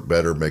brain work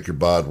better, make your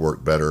bod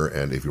work better.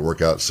 And if you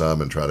work out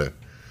some and try to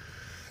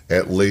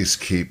at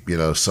least keep,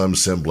 some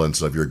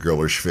semblance of your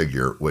girlish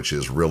figure, which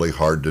is really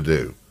hard to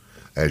do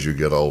as you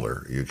get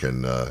older, you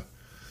can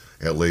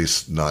at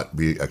least not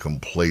be a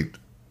complete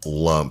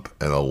lump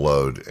and a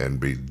load and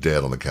be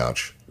dead on the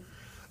couch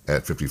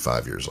at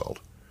 55 years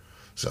old.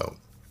 So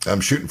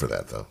I'm shooting for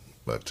that, though.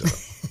 But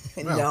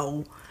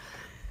no.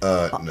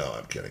 No,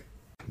 I'm kidding.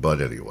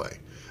 But anyway,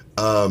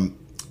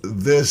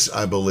 this,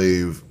 I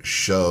believe,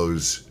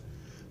 shows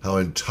how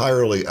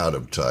entirely out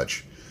of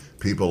touch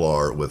people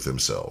are with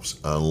themselves.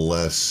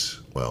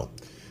 Unless,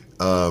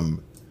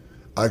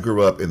 I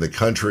grew up in the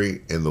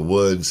country, in the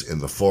woods, in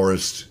the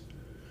forest.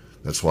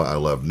 That's why I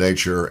love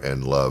nature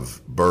and love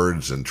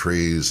birds and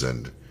trees.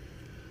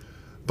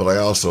 But I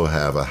also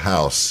have a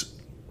house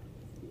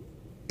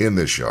in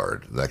this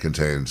yard that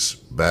contains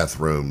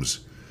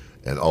bathrooms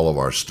and all of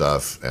our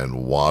stuff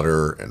and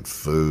water and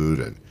food.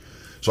 And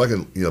so I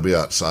can, be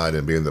outside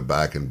and be in the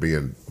back and be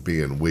in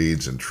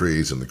weeds and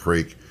trees in the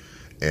creek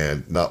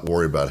and not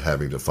worry about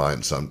having to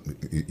find some,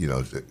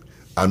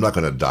 I'm not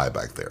going to die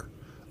back there.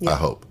 Yeah. I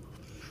hope.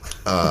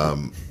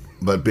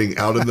 But being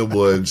out in the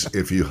woods,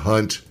 if you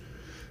hunt,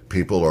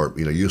 people are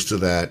used to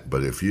that.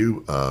 But if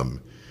you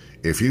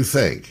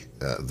think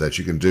that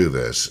you can do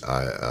this,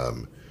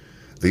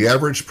 the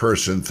average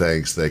person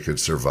thinks they could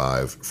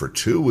survive for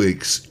 2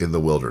 weeks in the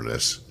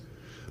wilderness,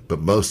 but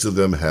most of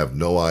them have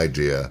no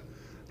idea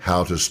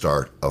how to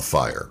start a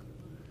fire.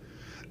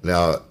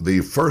 Now, the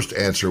first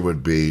answer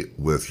would be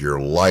with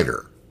your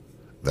lighter.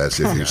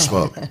 That's if you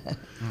smoke.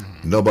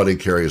 Nobody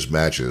carries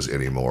matches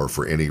anymore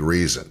for any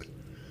reason.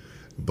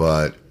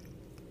 But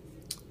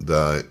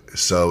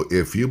so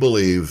if you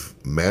believe,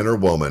 man or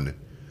woman,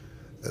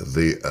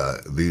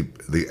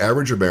 the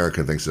average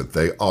American thinks that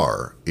they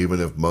are,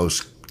 even if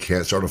most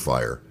can't start a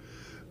fire,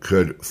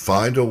 could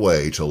find a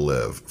way to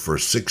live for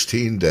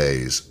 16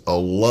 days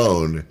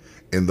alone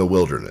in the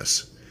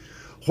wilderness.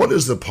 What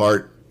is the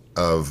part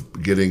of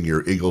getting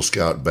your Eagle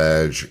Scout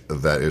badge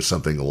that is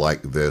something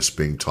like this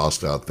being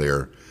tossed out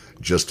there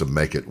just to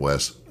make it,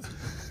 Wes?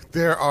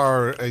 There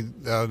are a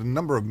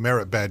number of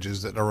merit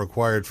badges that are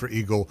required for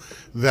Eagle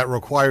that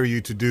require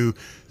you to do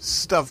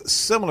stuff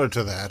similar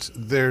to that.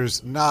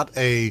 There's not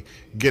a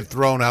get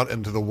thrown out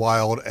into the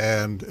wild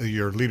and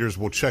your leaders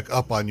will check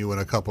up on you in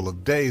a couple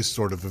of days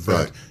sort of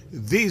event. Right.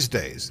 These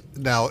days,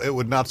 now it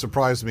would not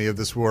surprise me if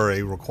this were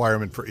a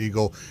requirement for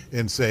Eagle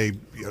in, say,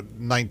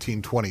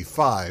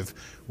 1925,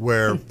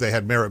 where they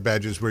had merit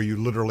badges where you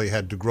literally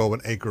had to grow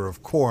an acre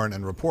of corn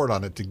and report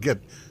on it to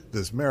get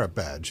this merit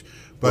badge.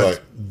 But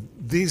right.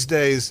 These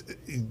days,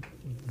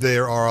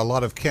 there are a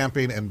lot of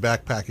camping and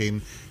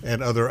backpacking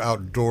and other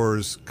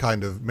outdoors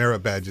kind of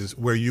merit badges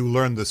where you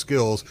learn the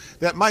skills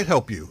that might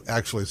help you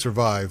actually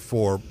survive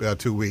for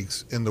 2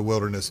 weeks in the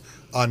wilderness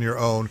on your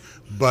own.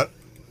 But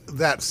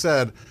that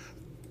said,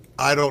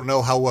 I don't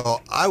know how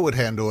well I would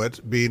handle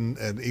it being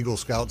an Eagle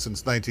Scout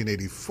since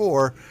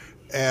 1984,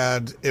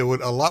 and a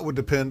lot would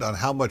depend on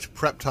how much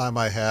prep time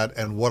I had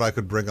and what I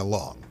could bring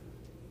along.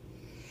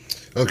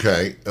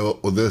 Okay,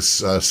 well,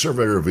 this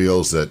survey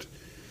reveals that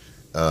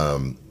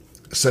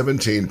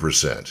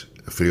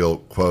 17% feel,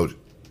 quote,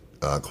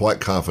 quite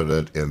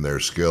confident in their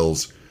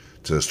skills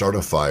to start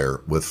a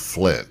fire with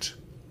flint.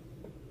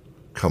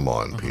 Come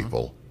on,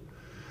 people.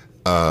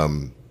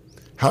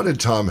 How did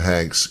Tom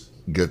Hanks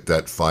get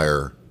that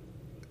fire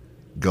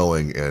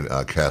going in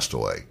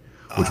Castaway,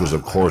 which was,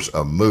 of course,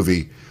 a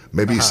movie?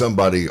 Maybe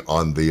somebody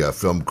on the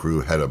film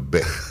crew had a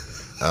bit.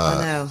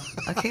 I know.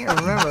 I can't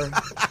remember.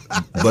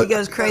 But He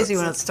goes crazy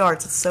when it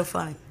starts. It's so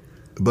funny.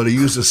 but he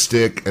used a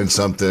stick and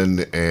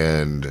something,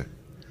 and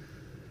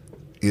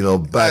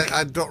back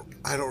I don't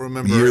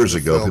remember years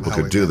in the ago film people how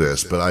could he do managed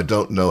this, it. but I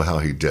don't know how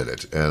he did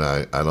it, and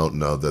I don't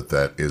know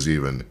that is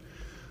even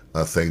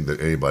a thing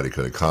that anybody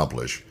could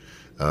accomplish.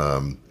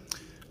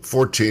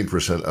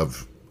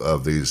 14%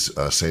 of these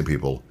same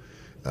people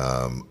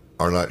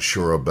are not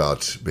sure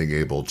about being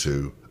able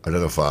to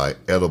identify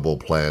edible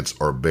plants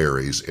or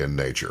berries in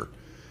nature.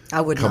 I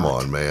would Come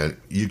not. on, man.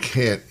 You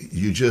can't,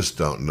 you just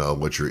don't know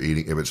what you're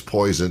eating. If it's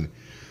poison,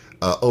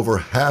 over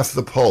half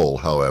the poll,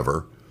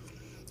 however,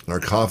 are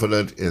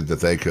confident in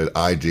that they could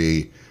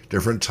ID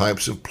different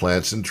types of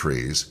plants and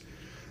trees.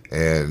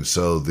 And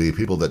so the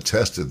people that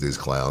tested these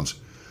clowns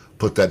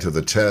put that to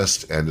the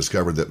test and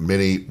discovered that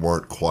many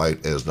weren't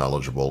quite as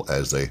knowledgeable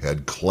as they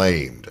had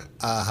claimed.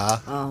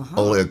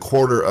 Only a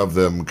quarter of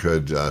them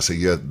could say,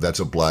 yeah,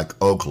 that's a black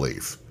oak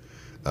leaf.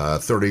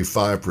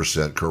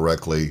 35%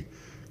 correctly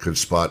could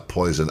spot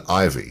poison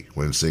ivy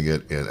when seeing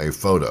it in a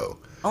photo.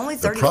 Only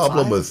The 35?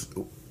 problem with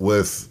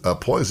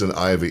poison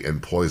ivy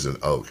and poison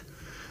oak,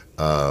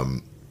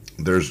 I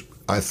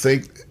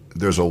think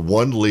there's a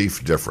one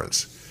leaf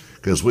difference,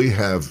 because we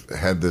have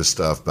had this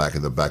stuff back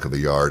in the back of the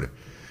yard,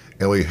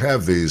 and we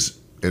have these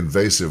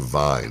invasive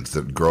vines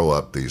that grow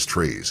up these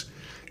trees,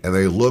 and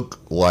they look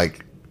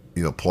like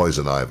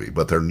poison ivy,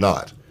 but they're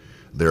not.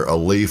 They're a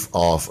leaf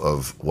off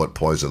of what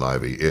poison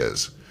ivy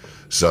is.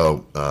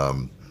 So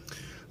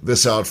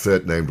this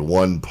outfit named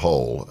One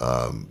Poll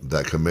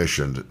that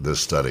commissioned this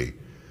study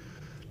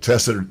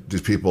tested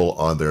these people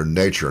on their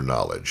nature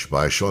knowledge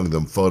by showing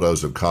them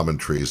photos of common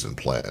trees and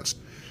plants.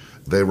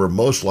 They were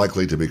most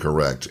likely to be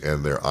correct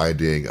in their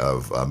IDing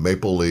of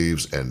maple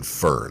leaves and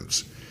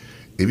ferns.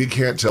 If you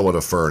can't tell what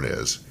a fern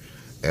is,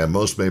 and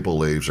most maple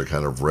leaves are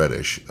kind of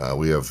reddish,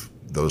 we have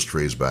those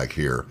trees back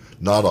here.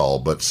 Not all,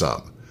 but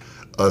some.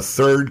 A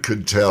third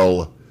could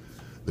tell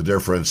the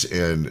difference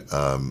in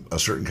a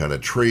certain kind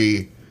of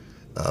tree,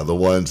 the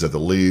ones that the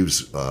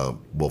leaves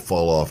will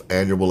fall off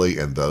annually,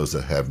 and those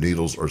that have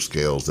needles or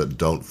scales that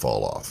don't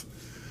fall off.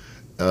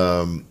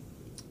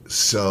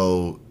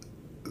 So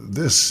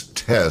this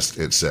test,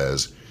 it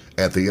says,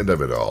 at the end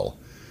of it all,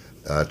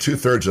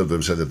 2/3 of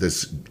them said that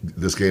this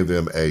gave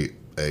them a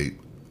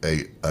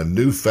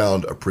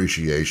newfound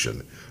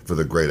appreciation for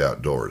the great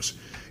outdoors.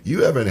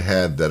 You haven't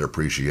had that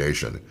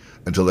appreciation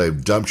until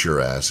they've dumped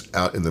your ass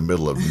out in the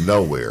middle of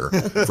nowhere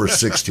for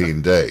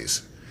 16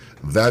 days.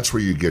 That's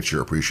where you get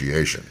your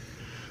appreciation.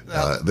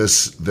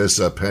 This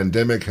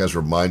pandemic has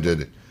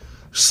reminded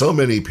so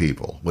many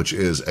people, which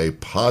is a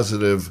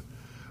positive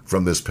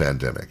from this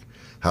pandemic,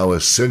 how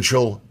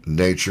essential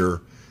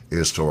nature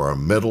is to our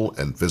mental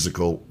and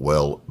physical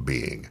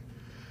well-being,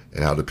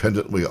 and how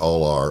dependent we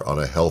all are on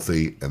a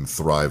healthy and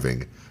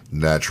thriving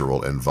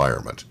natural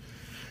environment.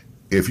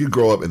 If you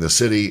grow up in the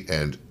city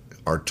and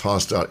are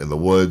tossed out in the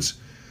woods,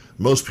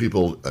 most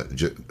people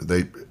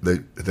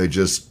they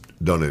just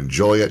don't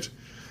enjoy it.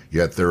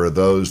 Yet there are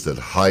those that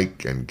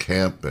hike and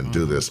camp and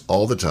do this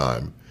all the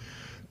time.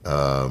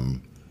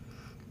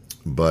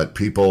 But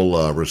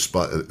people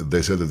respond.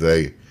 They say that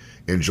they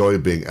enjoy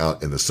being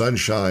out in the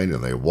sunshine,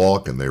 and they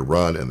walk and they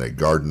run and they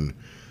garden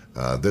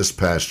this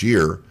past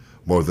year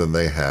more than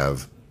they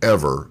have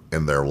ever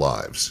in their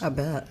lives. I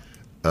bet.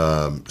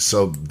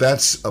 So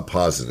that's a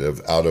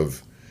positive out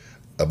of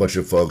a bunch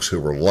of folks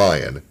who were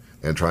lying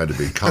and trying to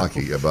be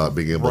cocky about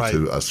being able Right.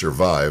 to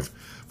survive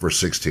for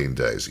 16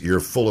 days.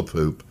 You're full of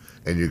poop,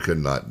 and you could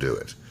not do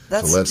it.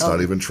 So let's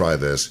not even try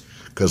this,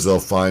 because they'll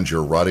find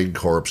your rotting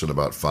corpse in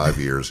about 5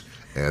 years,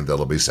 and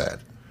that'll be sad.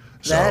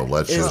 So That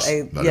let's is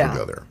just not yeah. even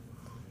go there.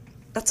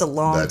 That's a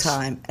long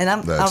time. And I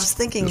was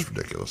thinking, just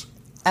ridiculous.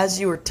 as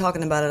you were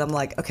talking about it, I'm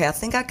like, okay, I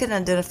think I can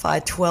identify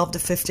 12 to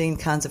 15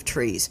 kinds of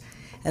trees.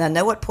 And I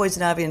know what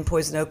poison ivy and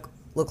poison oak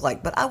look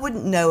like, but I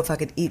wouldn't know if I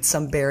could eat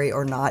some berry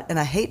or not. And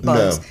I hate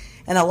bugs. No.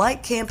 And I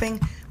like camping,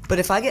 but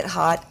if I get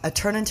hot, I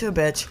turn into a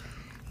bitch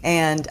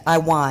and I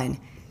whine.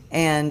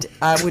 And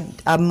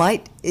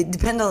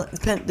depending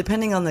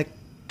on the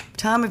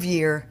time of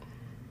year,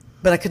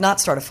 but I could not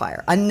start a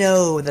fire. I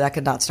know that I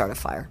could not start a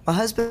fire. My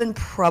husband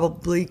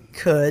probably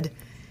could,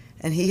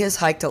 and he has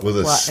hiked a With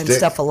a lot and stick,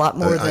 stuff a lot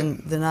more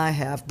than I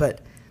have.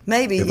 But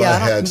maybe, If yeah. I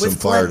had some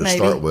with fire Flint, to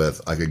start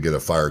with, I could get a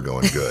fire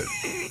going good.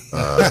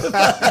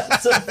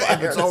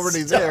 It's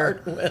already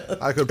there.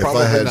 I could If I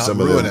probably had not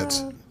some of ruin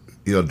them,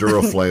 it.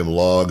 Duraflame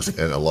logs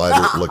and a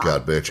lighter, look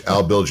out, bitch!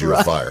 I'll build you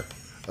a fire.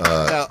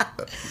 Now,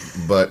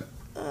 But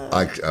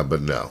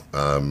no,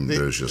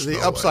 there's just the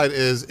no upside way.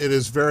 is it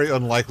is very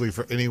unlikely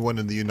for anyone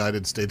in the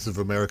United States of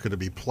America to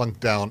be plunked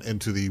down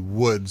into the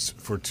woods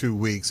for 2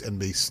 weeks and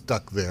be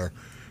stuck there,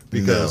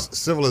 because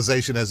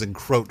civilization has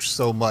encroached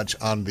so much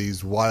on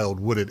these wild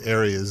wooded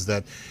areas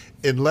that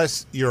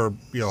unless you're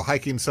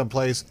hiking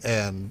someplace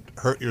and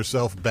hurt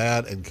yourself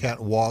bad and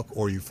can't walk,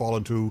 or you fall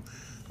into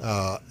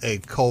a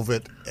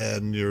culvert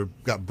and you've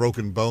got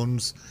broken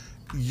bones,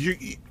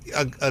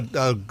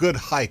 a good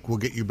hike will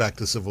get you back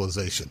to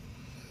civilization.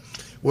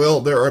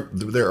 Well, there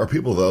are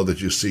people though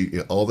that you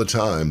see all the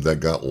time that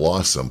got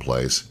lost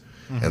someplace,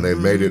 and they've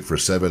made it for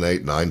 7,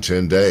 8, 9,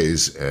 10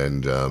 days,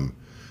 and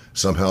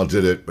somehow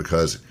did it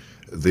because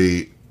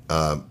the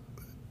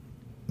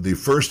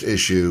first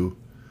issue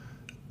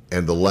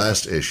and the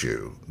last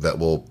issue that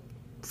will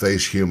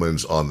face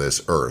humans on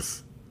this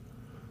earth.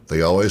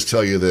 They always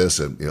tell you this,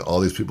 and all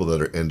these people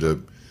that are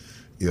into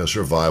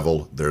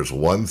survival. There's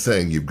one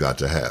thing you've got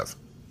to have: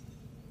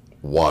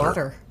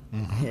 water.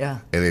 Yeah.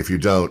 And if you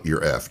don't,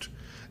 you're effed.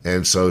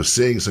 And so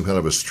seeing some kind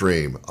of a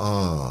stream,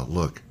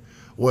 look,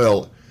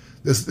 well,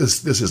 this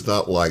is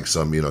not like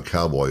some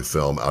cowboy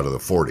film out of the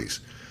 40s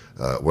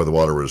where the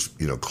water was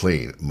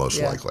clean, most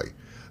likely.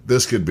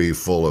 This could be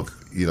full of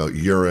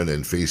urine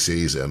and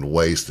feces and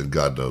waste and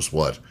God knows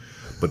what.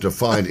 But to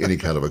find any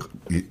kind of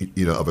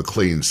a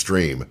clean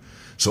stream,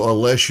 so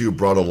unless you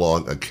brought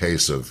along a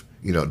case of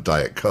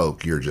Diet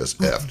Coke, you're just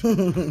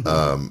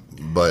effed.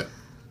 But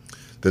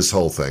this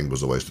whole thing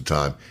was a waste of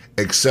time,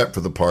 except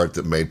for the part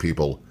that made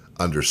people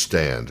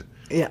understand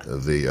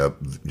the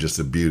just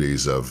the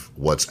beauties of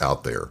what's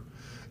out there,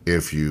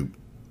 if you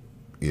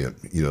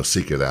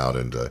seek it out.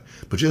 And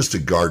but just to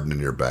garden in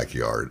your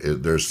backyard,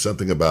 there's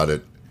something about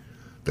it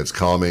that's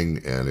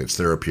calming and it's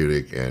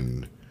therapeutic,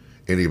 and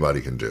anybody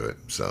can do it.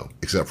 So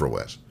except for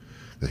Wes,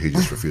 he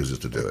just refuses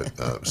to do it.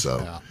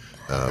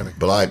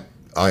 But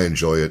I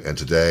enjoy it. And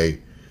today,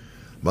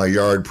 my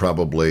yard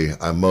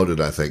I mowed it,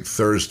 I think,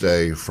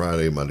 Thursday,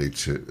 Friday, Monday,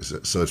 Tuesday.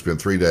 So it's been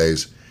 3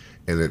 days,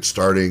 and it's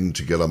starting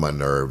to get on my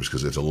nerves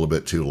because it's a little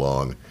bit too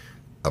long,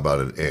 about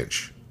an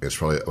inch. It's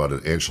probably about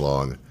an inch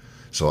long.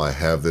 So I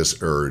have this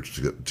urge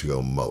to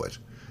go mow it.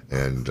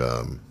 And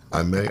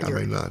I may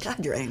not.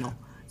 God, you're anal.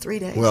 3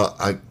 days. Well,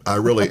 I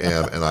really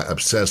am, and I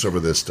obsess over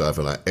this stuff,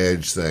 and I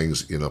edge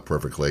things,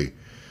 perfectly.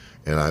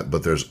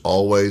 But there's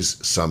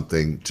always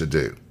something to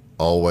do.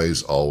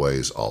 Always,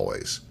 always,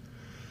 always.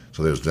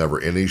 So there's never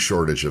any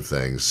shortage of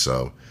things.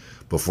 So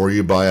before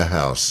you buy a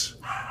house,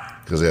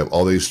 because they have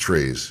all these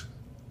trees,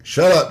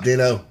 shut up,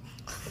 Dino.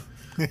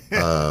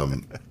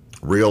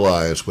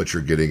 Realize what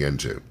you're getting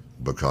into,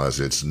 because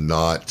it's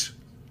not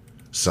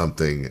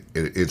something.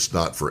 it's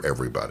not for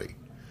everybody.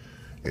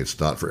 It's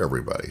not for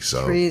everybody.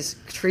 So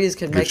trees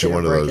can make you it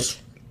one or of break those.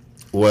 it.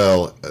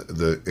 Well,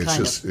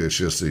 it's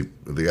just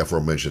the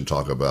aforementioned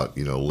talk about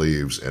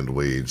leaves and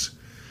weeds,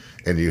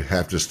 and you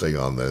have to stay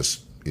on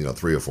this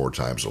 3 or 4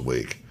 times a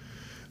week,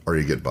 or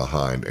you get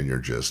behind and you're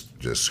just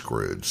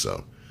screwed.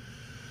 So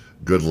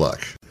good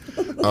luck.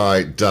 All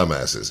right,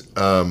 dumbasses.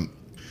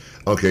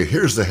 Okay,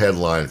 here's the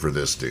headline for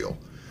this deal,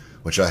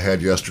 which I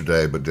had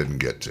yesterday but didn't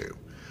get to.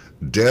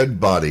 Dead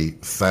body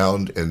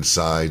found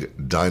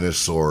inside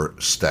dinosaur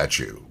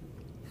statue.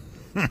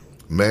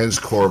 Man's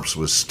corpse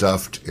was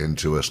stuffed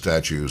into a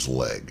statue's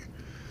leg.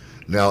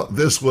 Now,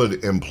 this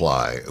would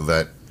imply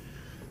that,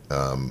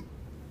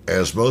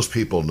 as most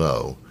people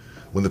know,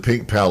 when the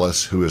Pink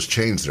Palace, who has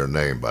changed their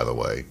name, by the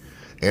way,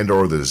 and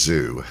or the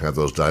zoo have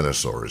those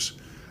dinosaurs,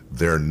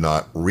 they're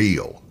not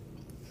real.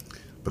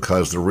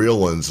 Because the real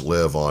ones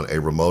live on a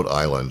remote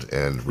island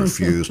and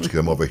refuse to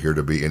come over here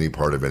to be any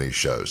part of any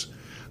shows.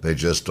 They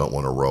just don't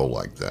want to roll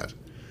like that.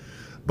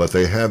 But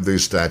they have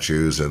these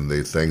statues and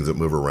the things that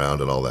move around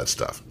and all that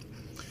stuff.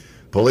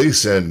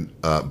 Police in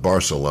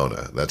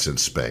Barcelona, that's in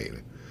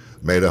Spain,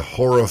 made a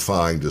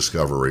horrifying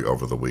discovery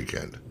over the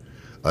weekend.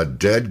 A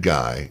dead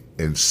guy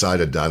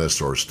inside a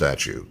dinosaur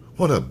statue.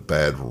 What a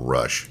bad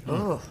rush.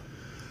 Oh.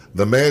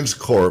 The man's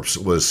corpse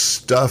was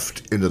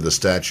stuffed into the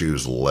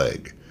statue's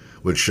leg,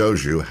 which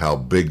shows you how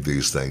big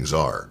these things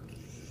are.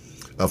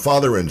 A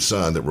father and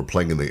son that were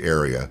playing in the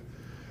area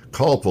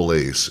called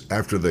police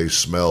after they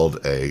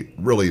smelled a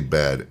really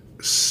bad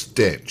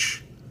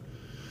stench.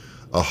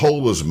 A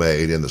hole was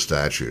made in the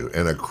statue,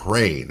 and a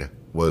crane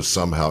was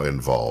somehow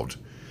involved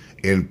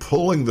in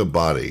pulling the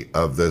body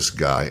of this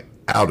guy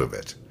out of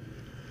it.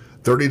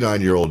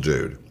 39-year-old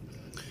dude.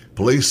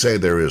 Police say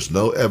there is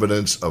no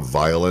evidence of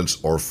violence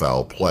or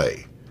foul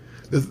play.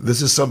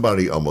 This is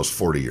somebody almost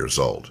 40 years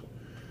old.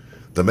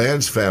 The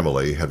man's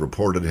family had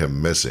reported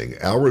him missing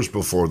hours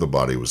before the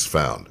body was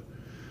found.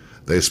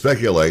 They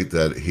speculate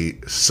that he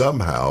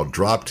somehow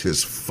dropped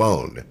his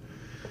phone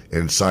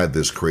inside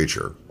this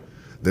creature.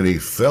 Then he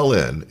fell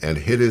in and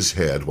hit his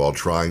head while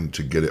trying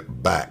to get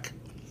it back.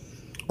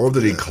 Or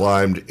that he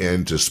climbed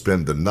in to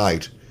spend the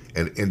night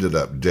and ended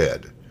up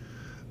dead.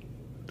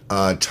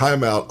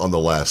 Time out on the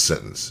last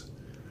sentence.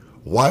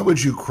 Why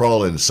would you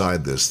crawl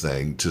inside this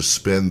thing to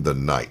spend the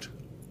night?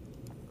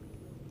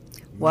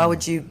 Why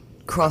would you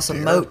cross a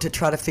moat to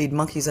try to feed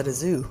monkeys at a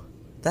zoo?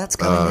 That's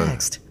coming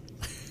next.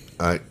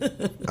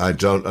 I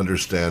don't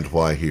understand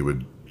why he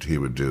would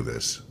do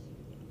this.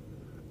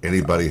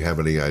 Anybody have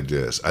any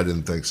ideas? I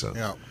didn't think so.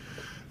 Yeah.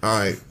 All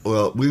right.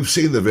 Well, we've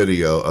seen the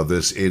video of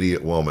this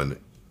idiot woman.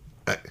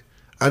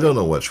 I don't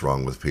know what's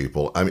wrong with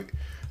people. I mean,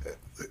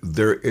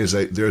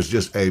 there's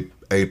just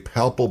a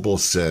palpable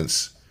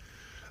sense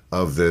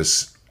of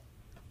this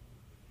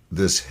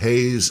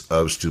haze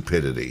of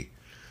stupidity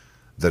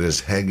that is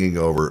hanging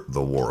over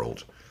the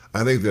world.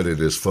 I think that it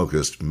is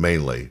focused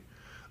mainly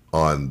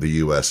on the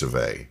U.S. of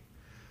A.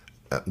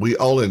 We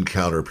all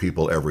encounter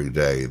people every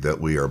day that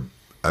we are,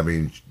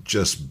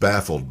 just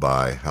baffled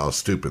by how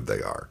stupid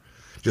they are.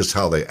 Just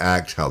how they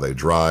act, how they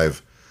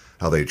drive,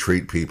 how they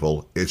treat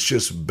people. It's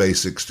just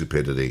basic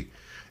stupidity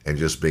and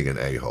just being an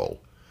a-hole.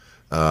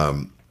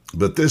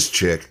 But this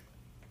chick,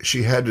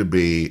 she had to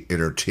be in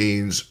her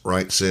teens,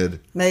 right, Sid?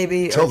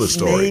 Maybe. Tell the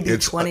story. Maybe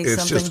 20-something.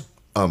 It's just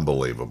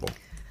unbelievable.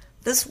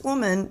 This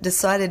woman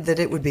decided that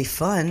it would be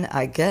fun,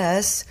 I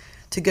guess,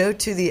 to go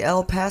to the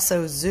El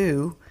Paso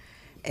Zoo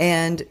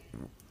and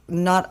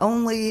not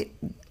only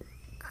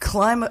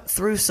climb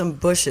through some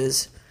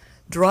bushes,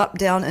 drop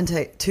down into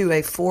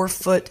a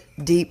 4-foot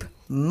deep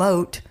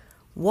moat,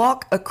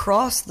 walk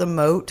across the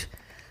moat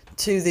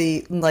to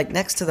the,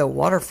 next to the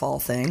waterfall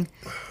thing,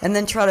 and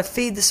then try to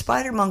feed the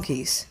spider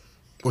monkeys.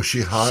 Was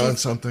she high on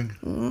something?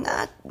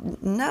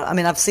 No.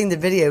 I've seen the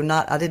video.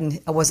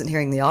 I wasn't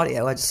hearing the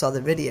audio. I just saw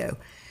the video.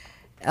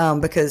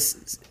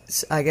 Because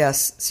I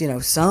guess,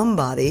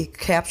 somebody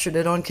captured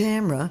it on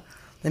camera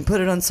and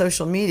put it on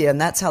social media, and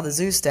that's how the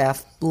zoo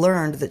staff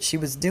learned that she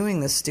was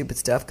doing this stupid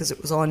stuff, because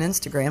it was on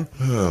Instagram.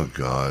 Oh,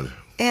 God.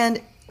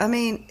 And,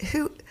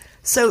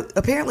 so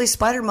apparently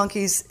spider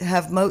monkeys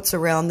have moats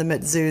around them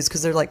at zoos,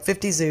 because there are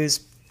 50 zoos,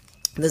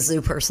 the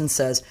zoo person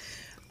says,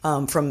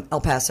 from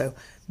El Paso,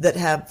 that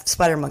have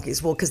spider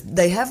monkeys. Well, because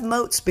they have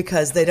moats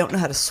because they don't know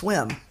how to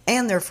swim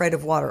and they're afraid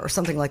of water or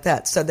something like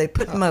that. So they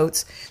put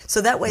moats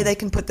so that way they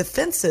can put the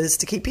fences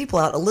to keep people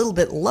out a little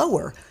bit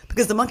lower,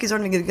 because the monkeys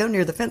aren't going to go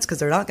near the fence because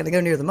they're not going to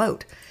go near the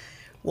moat.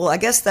 Well, I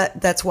guess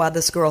that's why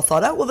this girl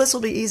thought, oh, well, this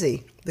will be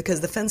easy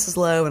because the fence is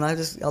low and I'll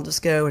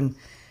just go and,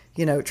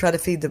 try to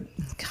feed the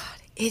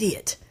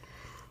idiot.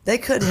 They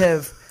could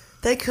have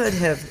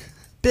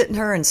bitten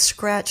her and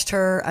scratched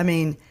her.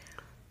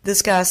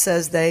 This guy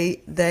says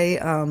they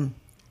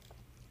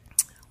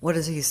what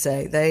does he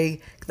say?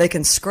 They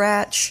can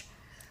scratch.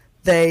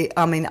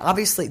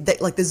 Obviously,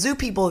 the zoo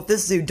people at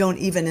this zoo don't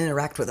even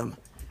interact with them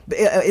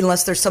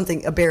unless there's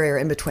a barrier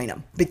in between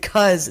them,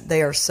 because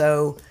they are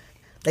so,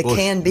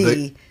 kind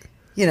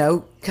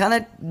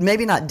of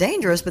maybe not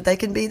dangerous, but they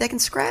can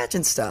scratch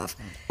and stuff.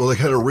 Well, they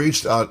kind of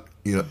reached out,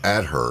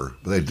 at her,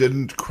 but they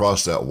didn't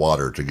cross that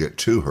water to get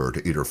to her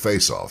to eat her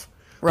face off,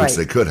 right, which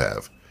they could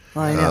have.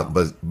 I know.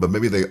 But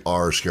maybe they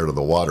are scared of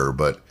the water,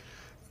 but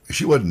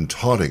she wasn't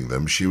taunting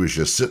them. She was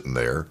just sitting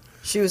there.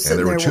 She was sitting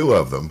there. And there were two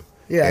of them.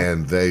 Yeah.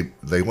 And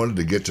they wanted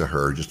to get to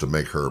her just to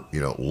make her,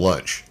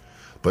 lunch.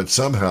 But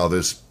somehow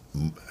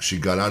she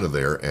got out of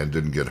there and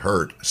didn't get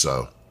hurt.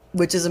 So,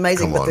 which is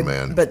amazing. Come on,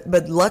 man.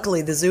 But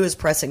luckily the zoo is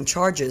pressing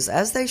charges,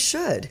 as they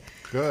should.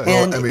 Good.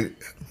 And well,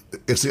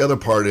 it's the other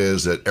part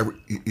is that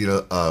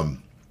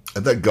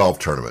at that golf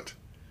tournament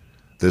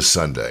this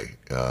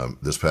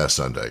past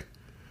Sunday,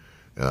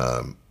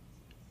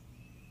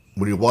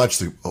 when you watch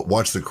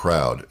the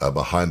crowd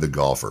behind the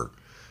golfer,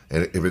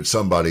 and if it's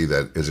somebody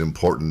that is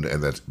important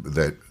and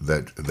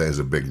that has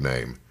a big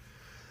name,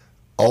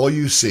 all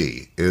you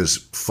see is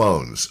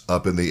phones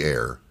up in the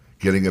air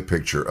getting a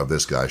picture of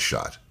this guy's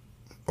shot.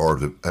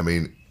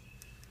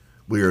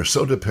 We are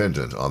so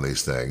dependent on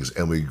these things,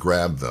 and we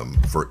grab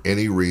them for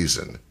any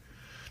reason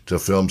to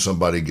film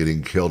somebody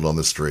getting killed on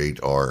the street,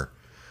 or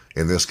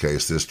in this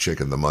case, this chick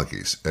and the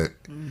monkeys.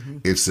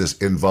 It's this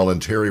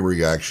involuntary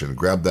reaction.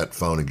 Grab that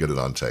phone and get it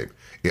on tape.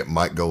 It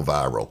might go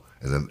viral,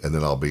 and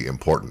then I'll be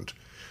important.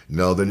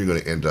 No, then you're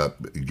going to end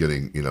up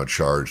getting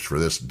charged for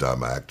this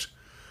dumb act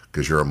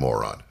because you're a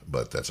moron.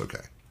 But that's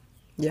okay.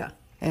 Yeah,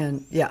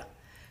 and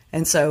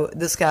so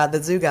this guy,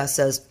 the zoo guy,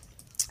 says,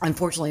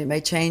 unfortunately, it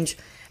may change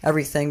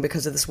everything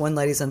because of this one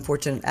lady's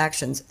unfortunate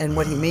actions. And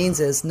what he means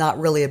is not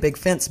really a big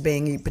fence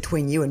being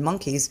between you and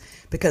monkeys,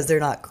 because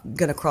they're not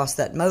going to cross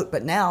that moat.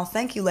 But now,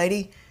 thank you,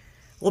 lady,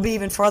 we'll be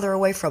even farther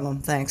away from them.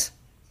 Thanks.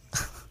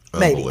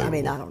 Maybe. I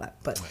don't know.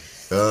 But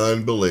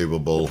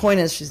unbelievable. The point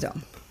is, she's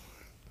dumb.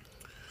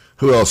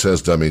 Who else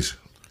has dummies?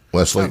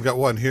 Leslie? I've got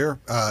one here.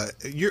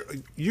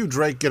 You,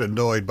 Drake, get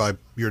annoyed by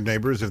your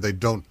neighbors if they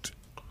don't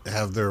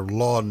have their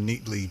lawn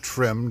neatly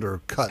trimmed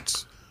or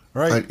cut.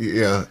 Right.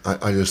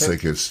 I just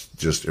think it's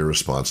just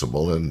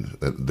irresponsible, and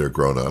they're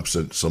grown-ups,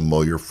 and so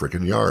mow your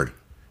freaking yard.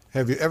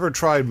 Have you ever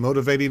tried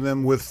motivating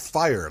them with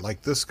fire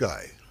like this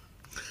guy?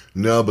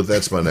 No, but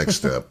that's my next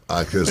step,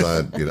 because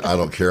I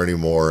don't care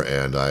anymore,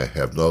 and I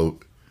have no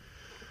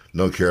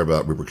care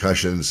about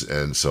repercussions,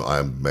 and so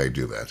I may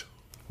do that.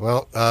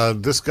 Well,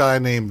 this guy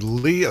named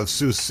Lee of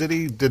Sioux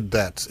City did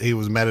that. He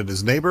was mad at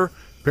his neighbor.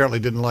 Apparently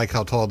didn't like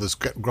how tall this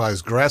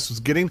guy's grass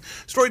was getting.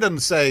 Story doesn't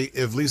say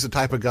if Lee's the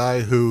type of guy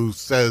who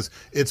says,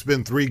 it's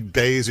been 3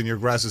 days and your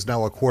grass is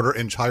now a 1/4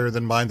 inch higher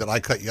than mine that I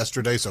cut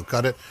yesterday, so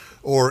cut it.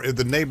 Or if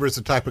the neighbor is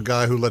the type of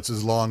guy who lets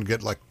his lawn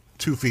get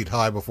 2 feet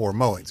high before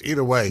mowing.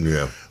 Either way,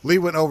 Lee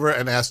went over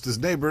and asked his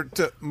neighbor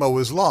to mow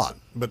his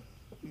lawn. But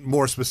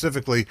more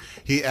specifically,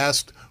 he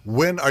asked,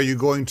 when are you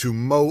going to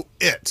mow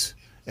it?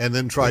 And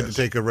then tried to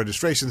take a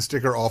registration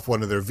sticker off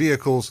one of their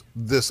vehicles.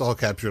 This all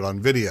captured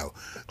on video.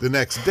 The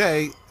next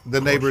day,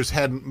 the neighbors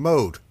hadn't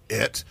mowed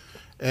it.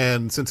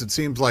 And since it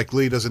seems like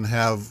Lee doesn't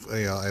have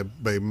a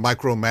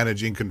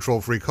micromanaging,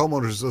 control-freak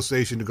homeowners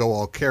association to go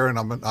all Karen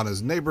on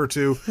his neighbor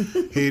to,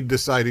 he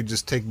decided he'd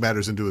just take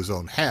matters into his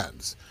own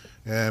hands.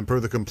 And per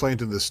the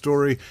complaint in this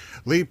story,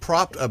 Lee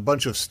propped a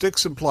bunch of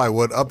sticks and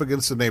plywood up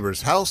against the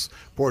neighbor's house,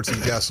 poured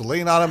some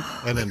gasoline on him,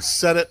 and then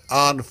set it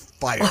on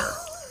fire.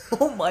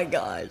 Oh, my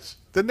gosh.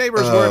 The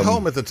neighbors weren't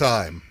home at the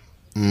time.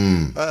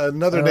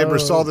 Another neighbor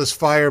saw this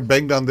fire,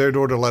 banged on their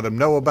door to let him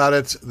know about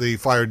it. The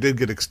fire did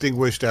get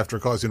extinguished after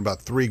causing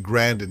about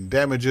 $3,000 in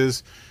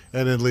damages.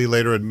 And then Lee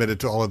later admitted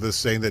to all of this,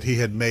 saying that he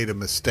had made a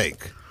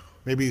mistake.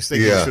 Maybe he's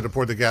thinking he should have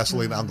poured the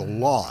gasoline on the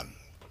lawn.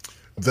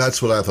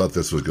 That's what I thought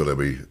this was going to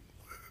be.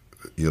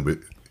 But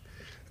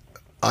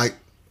I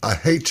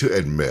hate to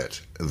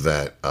admit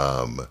that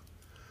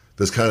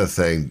this kind of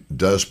thing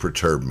does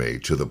perturb me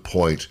to the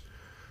point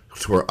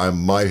to where I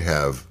might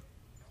have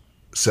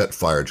set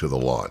fire to the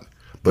lawn,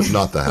 but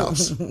not the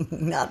house.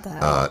 Not the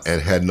house.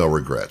 And had no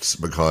regrets,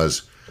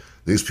 because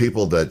these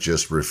people that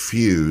just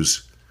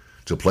refuse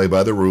to play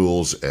by the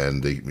rules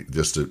and the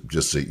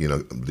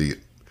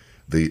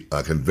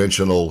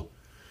conventional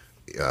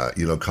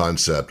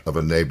concept of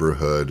a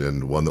neighborhood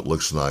and one that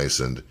looks nice,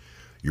 and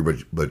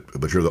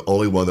but you're the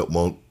only one that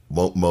won't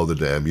mow the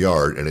damn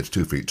yard, and it's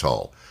 2 feet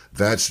tall.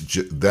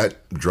 That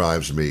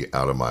drives me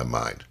out of my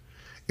mind.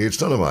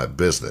 It's none of my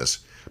business,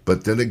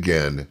 but then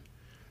again,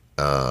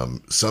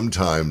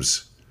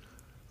 sometimes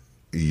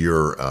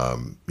your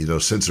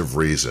sense of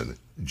reason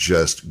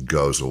just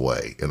goes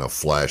away in a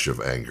flash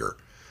of anger.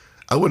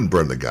 I wouldn't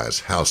burn the guy's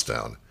house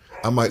down.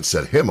 I might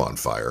set him on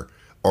fire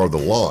or the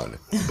lawn,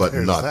 but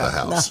not the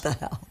house. Not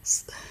the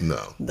house.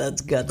 No.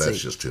 That's gutsy.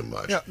 That's just too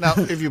much. Yeah, now,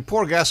 if you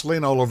pour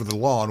gasoline all over the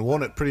lawn,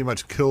 won't it pretty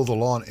much kill the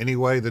lawn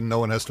anyway? Then no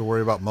one has to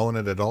worry about mowing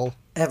it at all?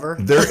 Ever.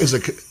 There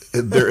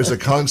is a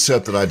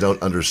concept that I don't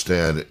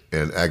understand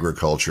in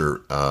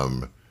agriculture,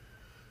 and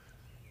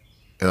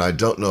I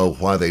don't know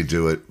why they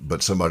do it,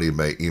 but somebody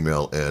may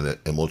email in,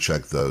 and we'll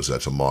check those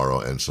tomorrow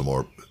and some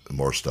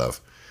more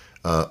stuff.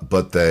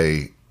 But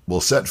they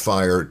will set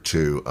fire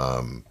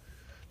to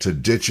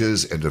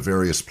ditches and to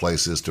various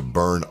places to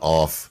burn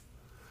off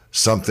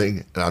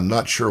something, and I'm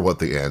not sure what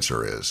the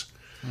answer is.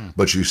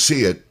 But you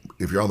see it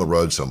if you're on the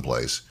road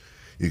someplace.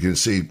 You can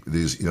see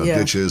these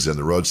ditches and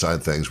the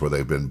roadside things where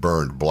they've been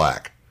burned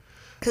black.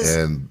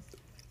 And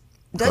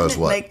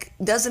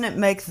doesn't it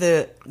make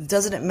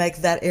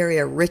that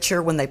area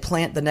richer when they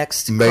plant the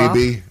next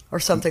maybe crop or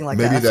something like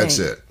that? Maybe that's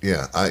it.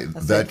 Yeah,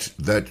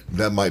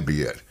 that might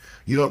be it.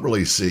 You don't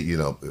really see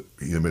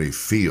many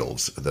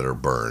fields that are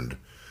burned,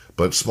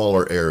 but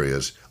smaller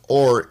areas.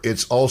 Or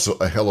it's also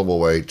a hell of a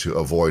way to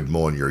avoid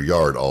mowing your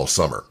yard all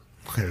summer.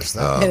 There's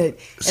that. And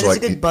it's a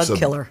good bug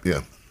killer.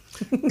 Yeah,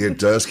 it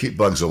does keep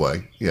bugs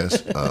away.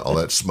 Yes, all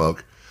that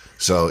smoke.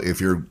 So if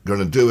you're going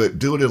to do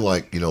it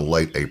in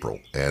late April,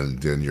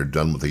 and then you're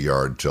done with the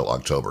yard till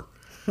October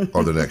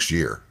or the next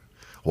year,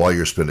 while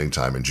you're spending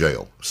time in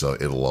jail. So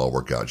it'll all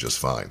work out just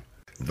fine.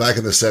 Back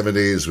in the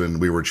 70s, when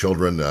we were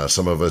children,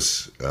 some of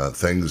us,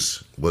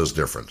 things was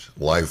different.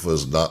 Life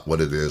was not what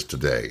it is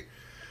today.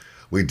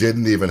 We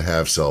didn't even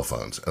have cell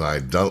phones, and I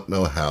don't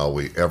know how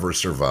we ever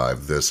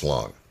survived this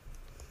long.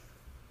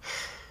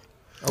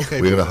 Okay,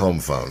 we had a home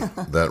phone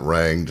that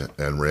rang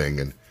and rang,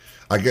 and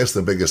I guess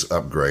the biggest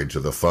upgrade to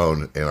the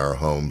phone in our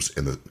homes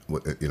in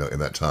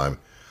that time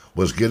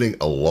was getting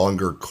a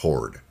longer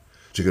cord,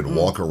 so you could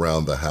walk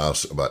around the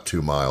house about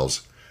 2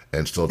 miles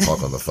and still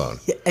talk on the phone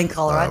and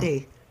caller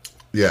ID.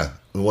 Yeah,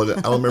 well,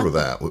 I remember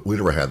that. We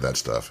never had that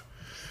stuff.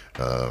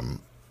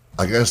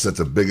 I guess that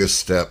the biggest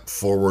step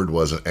forward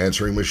was an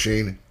answering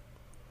machine.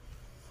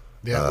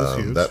 Yeah, it was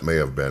huge. That may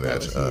have been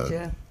it. Huge,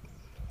 yeah.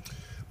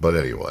 But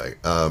anyway,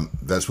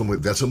 that's when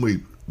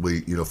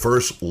we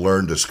first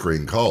learned to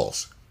screen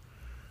calls,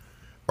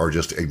 or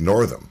just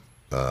ignore them,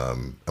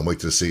 and wait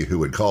to see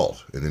who had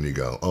called, and then you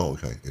go, oh,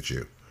 okay, it's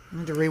you. I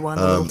had to rewind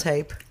the little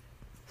tape.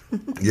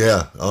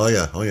 Yeah. Oh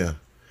yeah.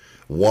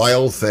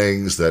 Wild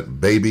things that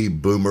baby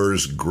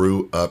boomers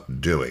grew up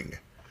doing.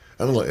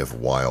 I don't know if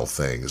wild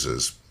things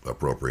is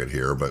appropriate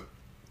here, but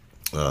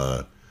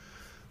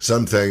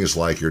some things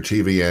like your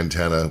TV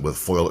antenna with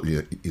foil,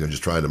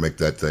 just trying to make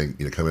that thing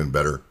come in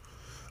better,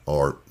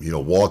 or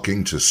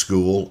walking to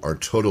school are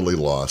totally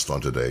lost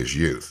on today's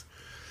youth.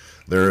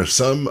 There are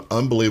some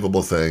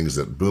unbelievable things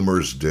that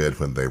boomers did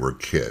when they were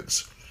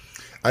kids.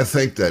 I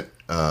think that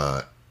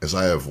as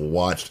I have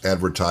watched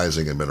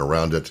advertising and been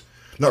around it,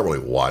 not really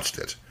watched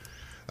it,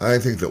 I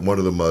think that one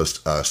of the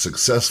most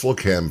successful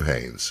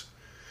campaigns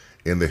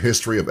in the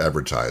history of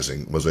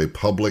advertising was a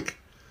public,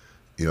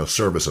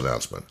 service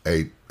announcement,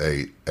 a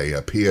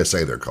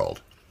PSA they're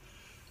called.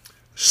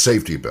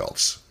 Safety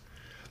belts.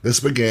 This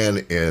began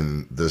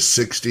in the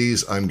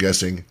 60s, I'm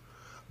guessing.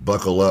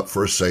 Buckle up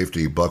for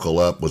safety, buckle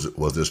up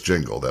was this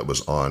jingle that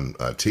was on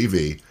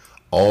TV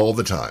all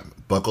the time.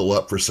 Buckle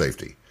up for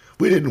safety.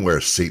 We didn't wear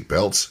seat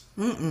belts.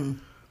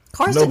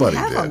 Cars Nobody didn't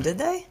have did. them, did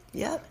they?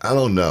 Yet? I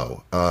don't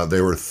know.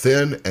 They were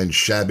thin and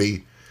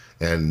shabby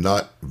and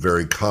not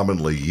very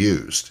commonly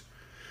used.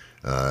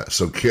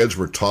 So kids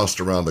were tossed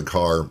around the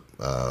car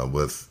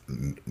with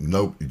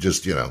no,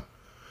 just,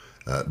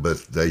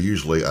 but they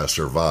usually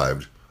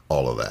survived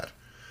all of that.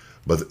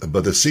 But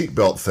the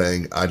seatbelt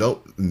thing, I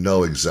don't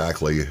know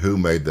exactly who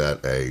made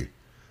that a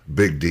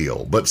big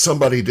deal, but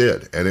somebody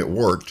did, and it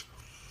worked.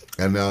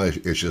 And now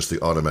it's just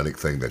the automatic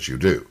thing that you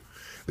do.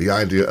 The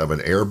idea of an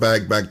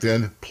airbag back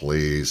then,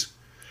 please,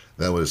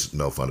 that was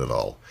no fun at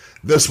all.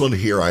 This one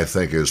here, I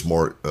think, is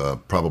more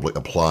probably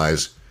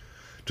applies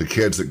to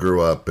kids that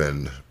grew up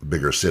in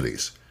bigger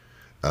cities.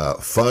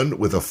 Fun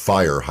with a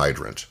fire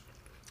hydrant,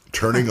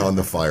 turning on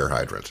the fire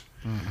hydrant.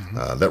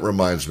 Mm-hmm. That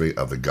reminds me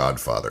of The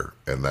Godfather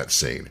and that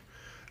scene.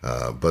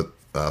 But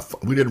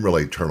we didn't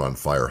really turn on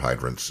fire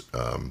hydrants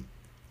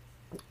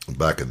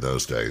back in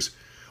those days.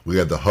 We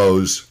had the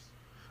hose,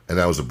 and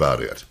that was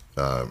about it.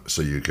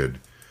 So you could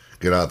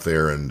get out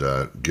there and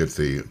get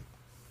the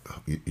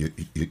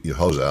you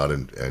hose out,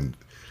 and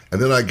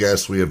then I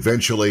guess we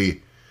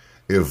eventually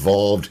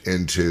evolved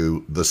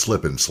into the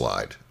slip and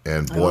slide,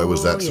 and boy,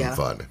 was that some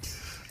fun.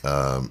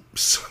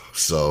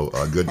 So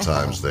good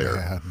times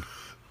there.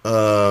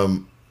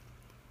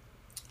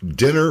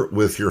 Dinner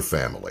with your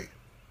family.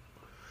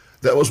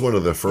 That was one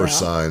of the first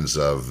signs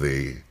of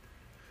the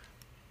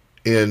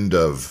end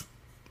of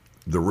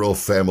the real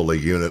family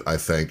unit, I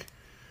think.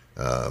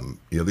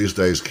 These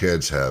days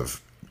kids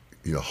have,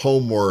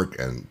 homework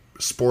and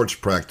sports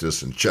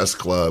practice and chess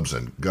clubs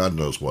and God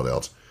knows what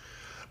else.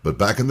 But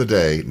back in the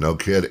day, no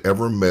kid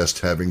ever missed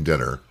having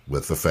dinner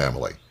with the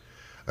family.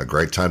 A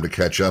great time to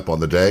catch up on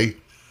the day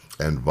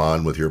and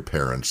bond with your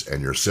parents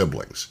and your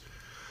siblings.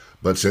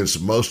 But since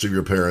most of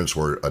your parents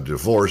were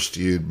divorced,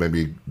 you'd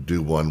maybe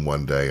do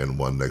one day and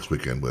one next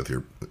weekend with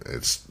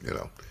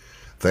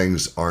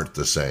things aren't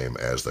the same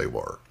as they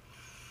were.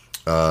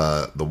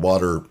 The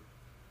water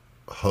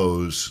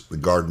hose, the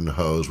garden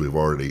hose, we've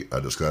already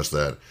discussed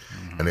that.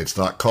 Mm-hmm. And it's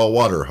not called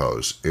water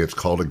hose. It's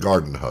called a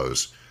garden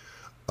hose.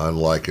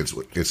 Unlike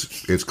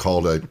it's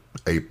called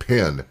a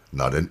pen,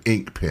 not an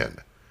ink pen.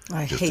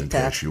 I just hate in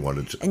that. Case you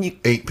wanted to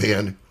ink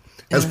pen,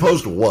 as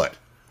opposed to what?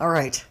 All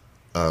right.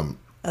 A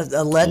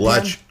lead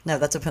pen? No,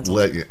 that's a pencil.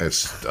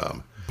 It's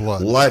dumb.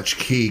 Blood.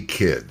 Latchkey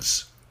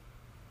kids.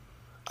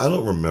 I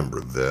don't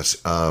remember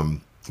this.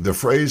 The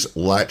phrase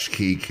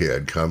latchkey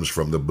kid comes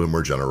from the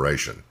boomer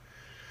generation.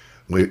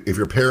 If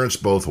your parents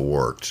both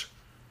worked,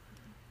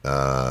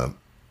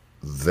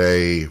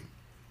 they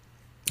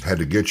had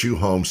to get you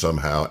home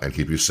somehow and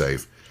keep you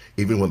safe,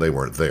 even when they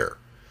weren't there.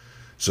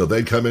 So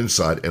they'd come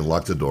inside and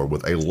lock the door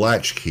with a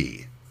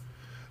latchkey.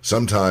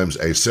 Sometimes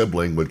a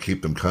sibling would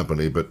keep them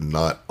company, but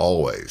not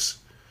always.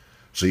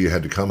 So you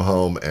had to come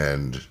home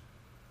and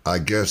I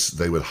guess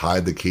they would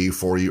hide the key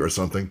for you or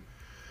something.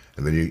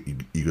 And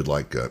then you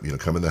could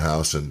come in the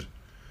house and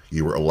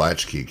you were a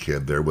latchkey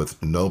kid there with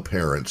no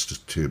parents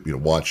to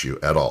watch you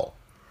at all.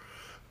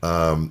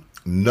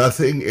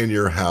 Nothing in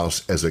your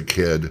house as a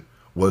kid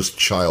was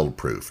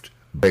child-proofed,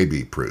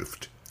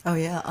 baby-proofed. Oh,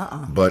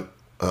 yeah, But,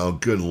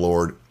 good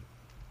Lord,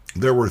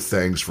 there were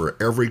things for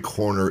every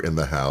corner in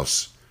the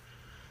house.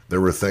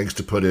 There were things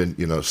to put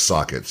in,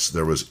 sockets.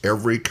 There was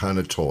every kind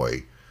of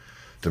toy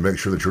to make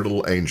sure that your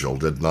little angel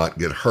did not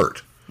get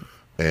hurt.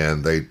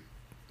 And they,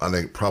 I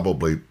think,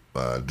 probably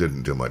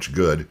didn't do much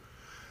good.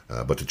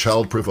 But to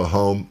child-proof a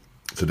home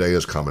today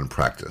is common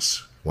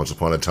practice. Once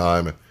upon a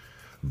time,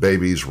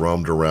 babies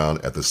roamed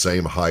around at the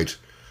same height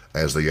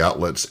as the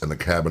outlets and the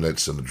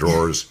cabinets and the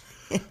drawers,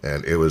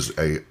 and it was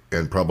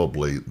and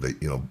probably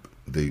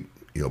the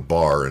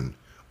bar and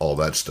all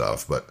that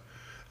stuff. But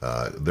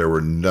there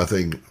was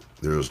nothing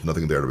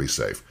there to be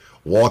safe.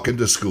 Walking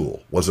to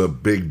school was a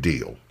big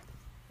deal.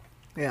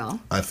 Yeah.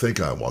 I think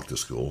I walked to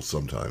school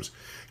sometimes,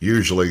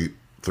 usually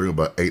through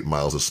about 8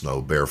 miles of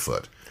snow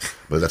barefoot,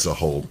 but that's a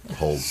whole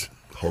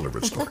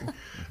different story.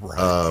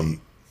 Right.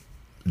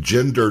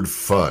 Gendered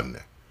fun.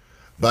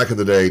 Back in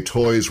the day,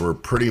 toys were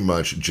pretty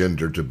much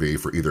gendered to be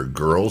for either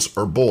girls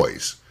or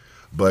boys,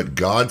 but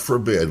God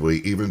forbid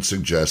we even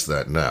suggest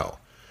that now.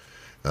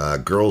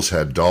 Girls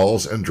had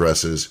dolls and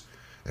dresses,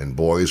 and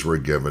boys were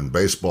given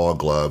baseball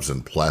gloves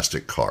and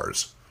plastic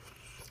cars.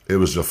 It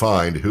was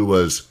defined who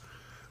was,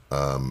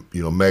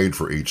 made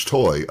for each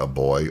toy, a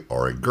boy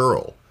or a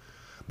girl.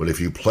 But if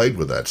you played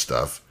with that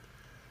stuff,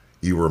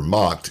 you were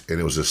mocked,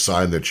 and it was a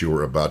sign that you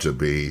were about to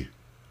be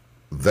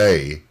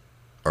they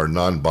or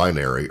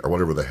non-binary or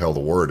whatever the hell the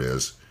word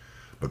is,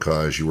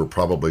 because you were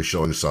probably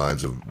showing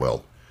signs of,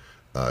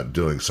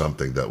 doing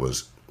something that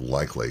was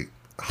likely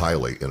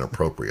highly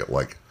inappropriate.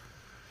 Like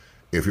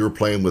if you were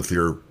playing with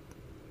your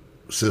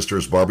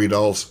sister's Barbie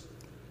dolls,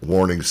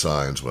 warning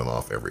signs went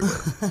off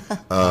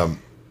everywhere.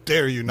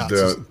 Dare you not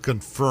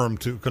conform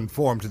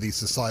to these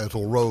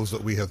societal roles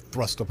that we have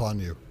thrust upon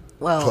you.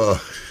 Well,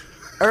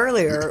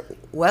 earlier,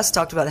 Wes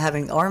talked about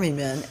having army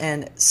men,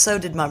 and so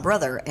did my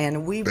brother.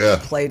 And we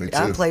played.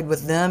 I played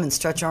with them and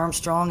Stretch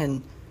Armstrong.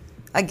 And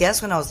I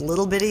guess when I was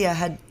little bitty, I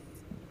had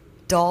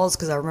dolls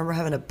because I remember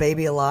having a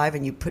baby alive,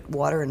 and you put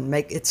water and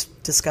make its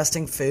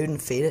disgusting food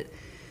and feed it.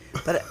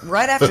 But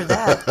right after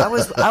that, I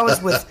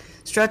was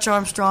with Stretch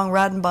Armstrong,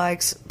 riding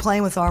bikes,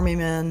 playing with army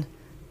men,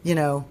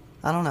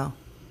 I don't know,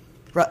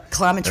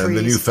 climbing trees. And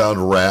then you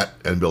found Rat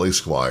and Billy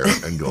Squire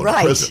and going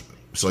to prison.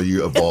 So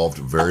you evolved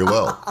very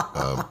well.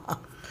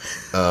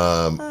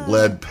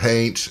 Lead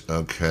paint,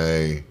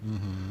 okay.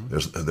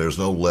 There's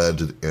no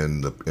lead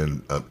in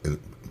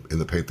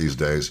the paint these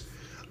days.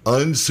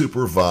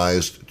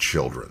 Unsupervised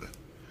children.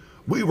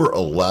 We were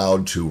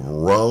allowed to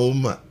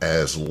roam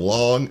as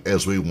long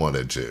as we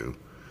wanted to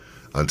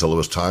until it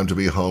was time to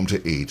be home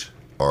to eat,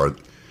 or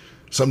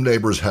some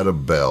neighbors had a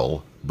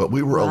bell, but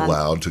we were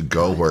allowed to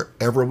go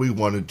wherever we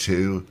wanted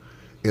to,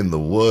 in the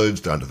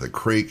woods, down to the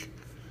creek,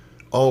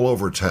 all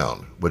over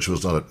town, which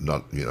was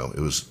not it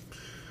was,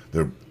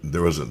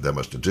 there wasn't that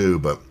much to do,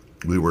 but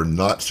we were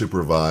not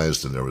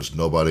supervised, and there was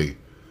nobody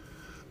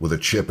with a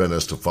chip in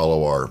us to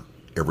follow our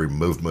every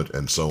movement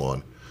and so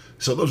on.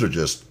 So those are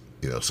just,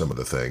 some of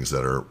the things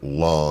that are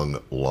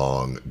long,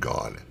 long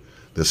gone.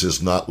 This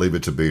is not Leave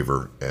It to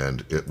Beaver,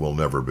 and it will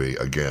never be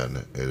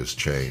again. It has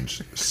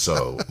changed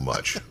so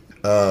much.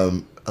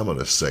 I'm going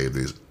to save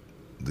these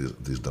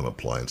dumb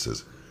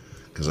appliances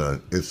because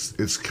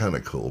it's kind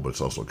of cool, but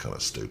it's also kind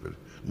of stupid.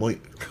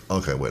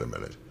 Okay, wait a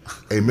minute.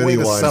 A mini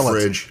wine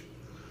fridge.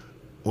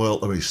 Well,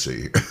 let me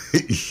see.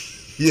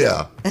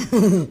 Yeah,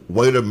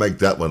 way to make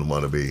that one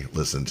want to be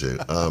listened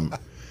to.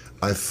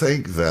 I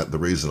think that the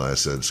reason I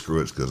said screw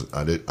it is because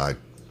I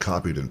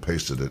copied and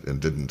pasted it and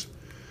didn't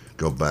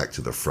go back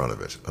to the front of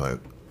it.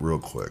 Real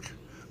quick.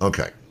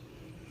 Okay.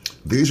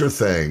 These are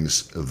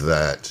things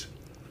that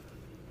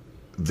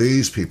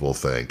these people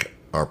think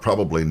are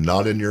probably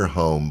not in your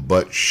home,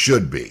 but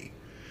should be.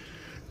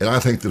 And I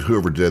think that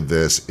whoever did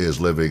this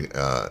is living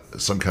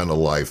some kind of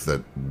life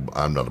that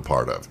I'm not a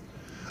part of.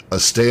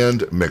 A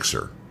stand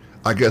mixer.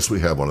 I guess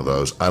we have one of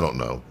those. I don't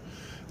know.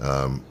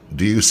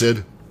 Do you,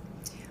 Sid?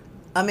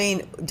 I mean,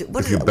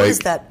 what does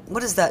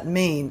that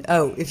mean?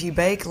 Oh, if you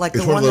bake, like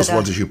it's the one of those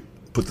ones that you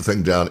put the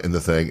thing down in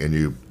the thing and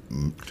you.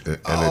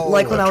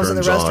 Like when I was in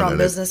the restaurant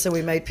business and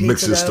we made pizza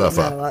mixes dough. Stuff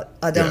no, up.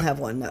 I don't have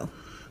one. No.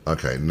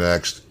 Okay,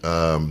 next,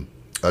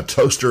 a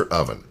toaster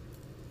oven.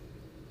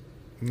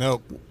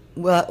 Nope.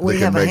 Well, we they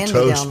have can a make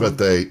toast,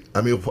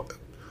 hand-me-down but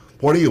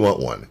why do you want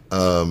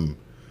one?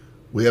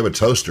 We have a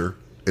toaster.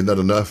 Isn't that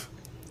enough?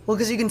 Well,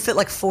 because you can fit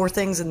like 4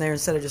 things in there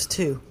instead of just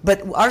 2.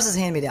 But ours is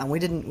hand me down. We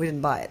didn't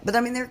buy it. But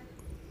I mean,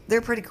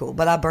 they're pretty cool.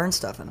 But I burn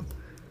stuff in them.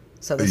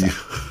 So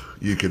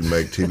you can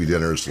make TV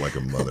dinners like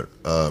a mother.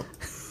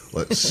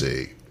 Let's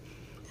see.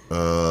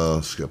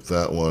 Skip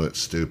that one. It's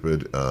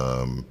stupid.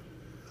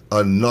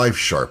 A knife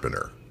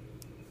sharpener.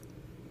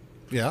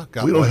 Yeah,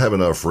 we don't have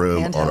enough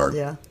room Handheld, on our.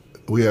 Yeah.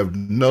 We have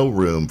no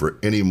room for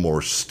any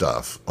more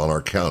stuff on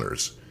our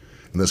counters.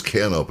 And this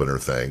can opener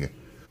thing,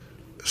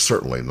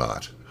 certainly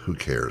not. Who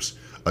cares?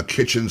 A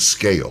kitchen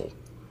scale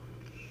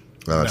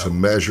to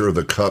measure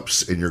the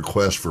cups in your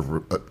quest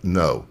for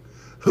no.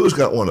 Who's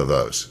got one of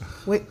those?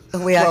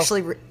 We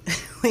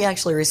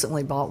actually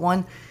recently bought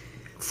one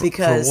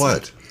because for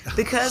what?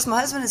 Because my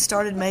husband has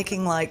started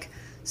making like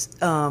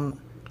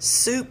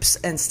soups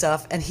and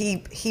stuff, and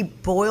he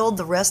boiled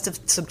the rest of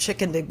some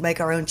chicken to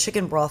make our own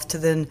chicken broth to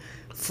then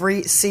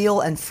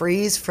seal and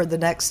freeze for the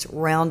next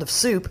round of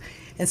soup,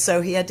 and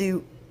so he had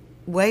to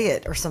weigh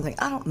it or something.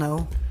 I don't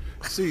know.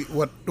 See,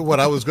 what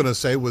I was going to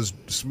say was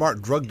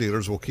smart drug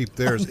dealers will keep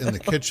theirs in the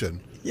kitchen.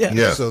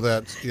 Yeah. So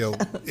that,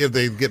 if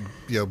they get,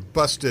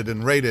 busted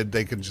and raided,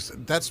 they can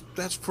just, that's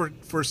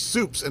for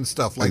soups and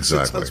stuff like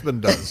Sid's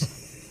husband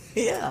does.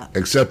 Yeah.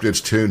 Except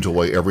it's tuned to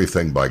weigh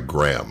everything by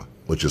gram,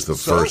 which is the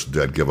first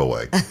dead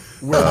giveaway.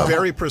 We're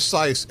very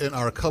precise in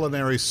our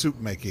culinary soup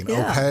making,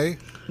 okay?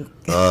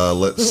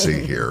 Let's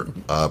see here.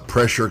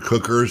 Pressure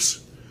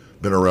cookers,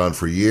 been around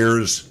for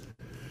years.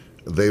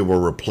 They were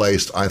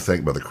replaced, I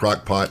think, by the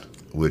crock pot,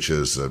 which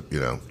is,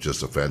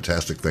 just a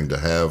fantastic thing to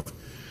have.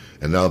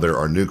 And now there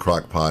are new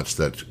crock pots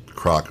that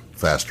crock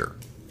faster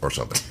or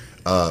something.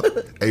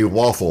 A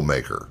waffle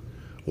maker.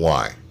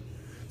 Why?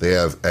 They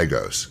have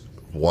Eggos.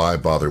 Why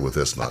bother with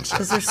this nonsense?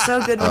 Because they're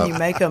so good when you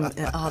make them.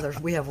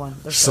 We have one.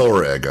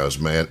 Solar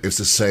Eggos, man. It's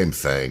the same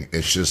thing.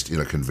 It's just,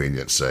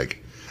 convenience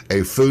sake.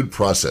 A food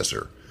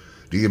processor.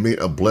 Do you mean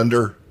a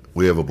blender?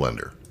 We have a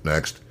blender.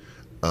 Next.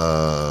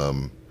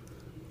 A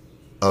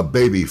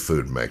baby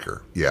food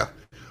maker. Yeah.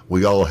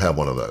 We all have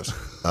one of those.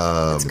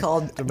 It's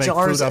called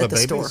jars at the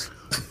store.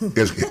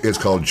 It's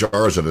called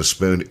jars and a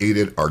spoon. Eat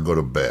it or go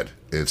to bed.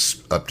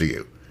 It's up to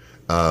you.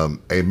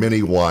 A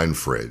mini wine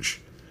fridge.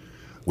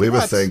 We have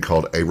a thing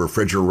called a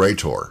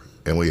refrigerator,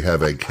 and we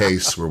have a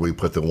case where we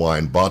put the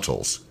wine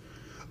bottles.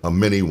 A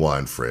mini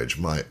wine fridge.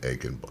 My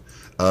aching.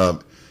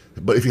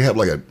 But if you have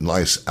like a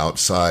nice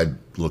outside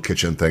little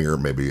kitchen thing, or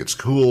maybe it's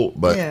cool.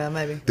 But yeah,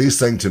 maybe these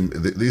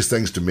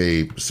things to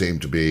me seem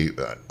to be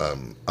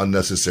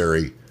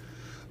unnecessary.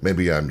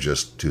 Maybe I'm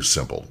just too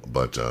simple.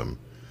 But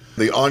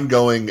the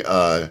ongoing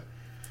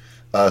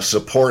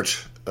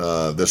support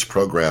this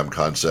program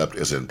concept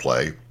is in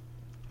play.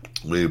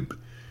 We've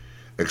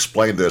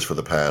explained this for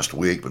the past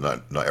week, but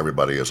not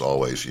everybody is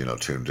always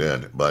tuned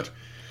in. But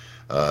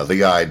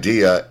the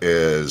idea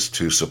is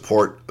to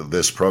support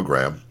this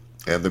program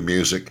and the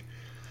music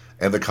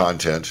and the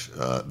content.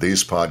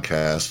 These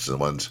podcasts, the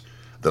ones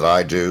that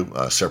I do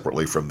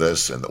separately from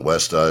this and that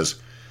Wes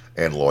does,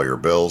 and Lawyer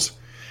Bills.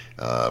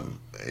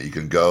 You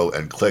can go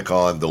and click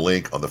on the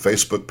link on the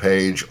Facebook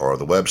page or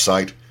the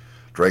website,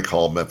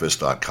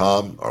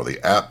 drakehallmemphis.com, or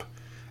the app,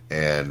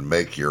 and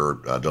make your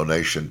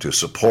donation to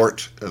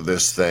support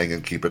this thing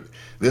and keep it.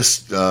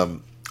 This,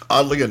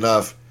 oddly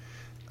enough,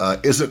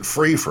 isn't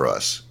free for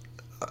us.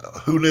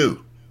 Who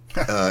knew?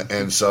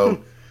 And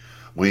so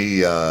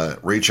we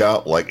reach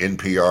out like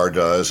NPR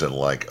does and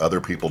like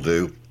other people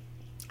do.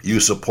 You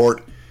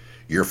support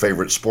your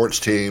favorite sports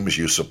teams.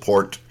 You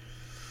support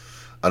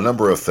a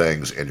number of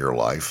things in your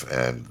life,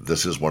 and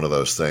this is one of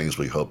those things.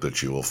 We hope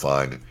that you will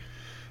find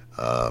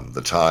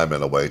the time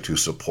and a way to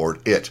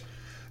support it.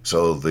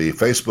 So the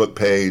Facebook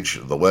page,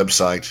 the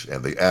website,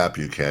 and the app,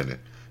 you can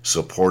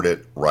support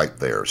it right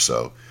there.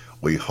 So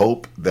we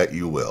hope that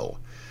you will.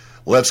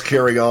 Let's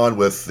carry on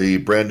with the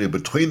brand new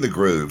Between the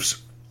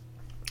Grooves,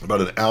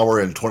 about an hour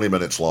and 20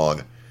 minutes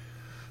long.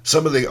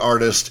 Some of the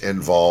artists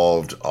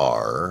involved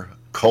are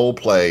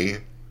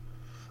Coldplay,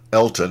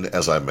 Elton,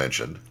 as I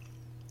mentioned,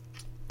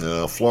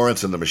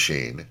 Florence and the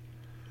Machine,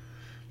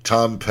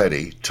 Tom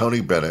Petty,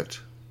 Tony Bennett,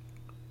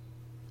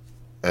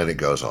 and it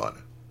goes on.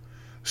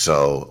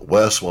 So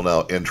Wes will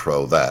now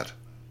intro that,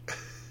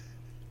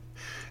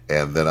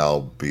 and then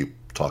I'll be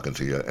talking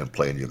to you and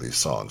playing you these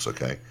songs,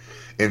 okay?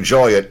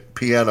 Enjoy it.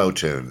 Piano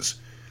tunes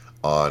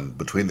on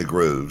Between the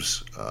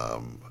Grooves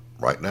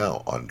right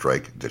now on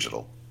Drake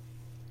Digital.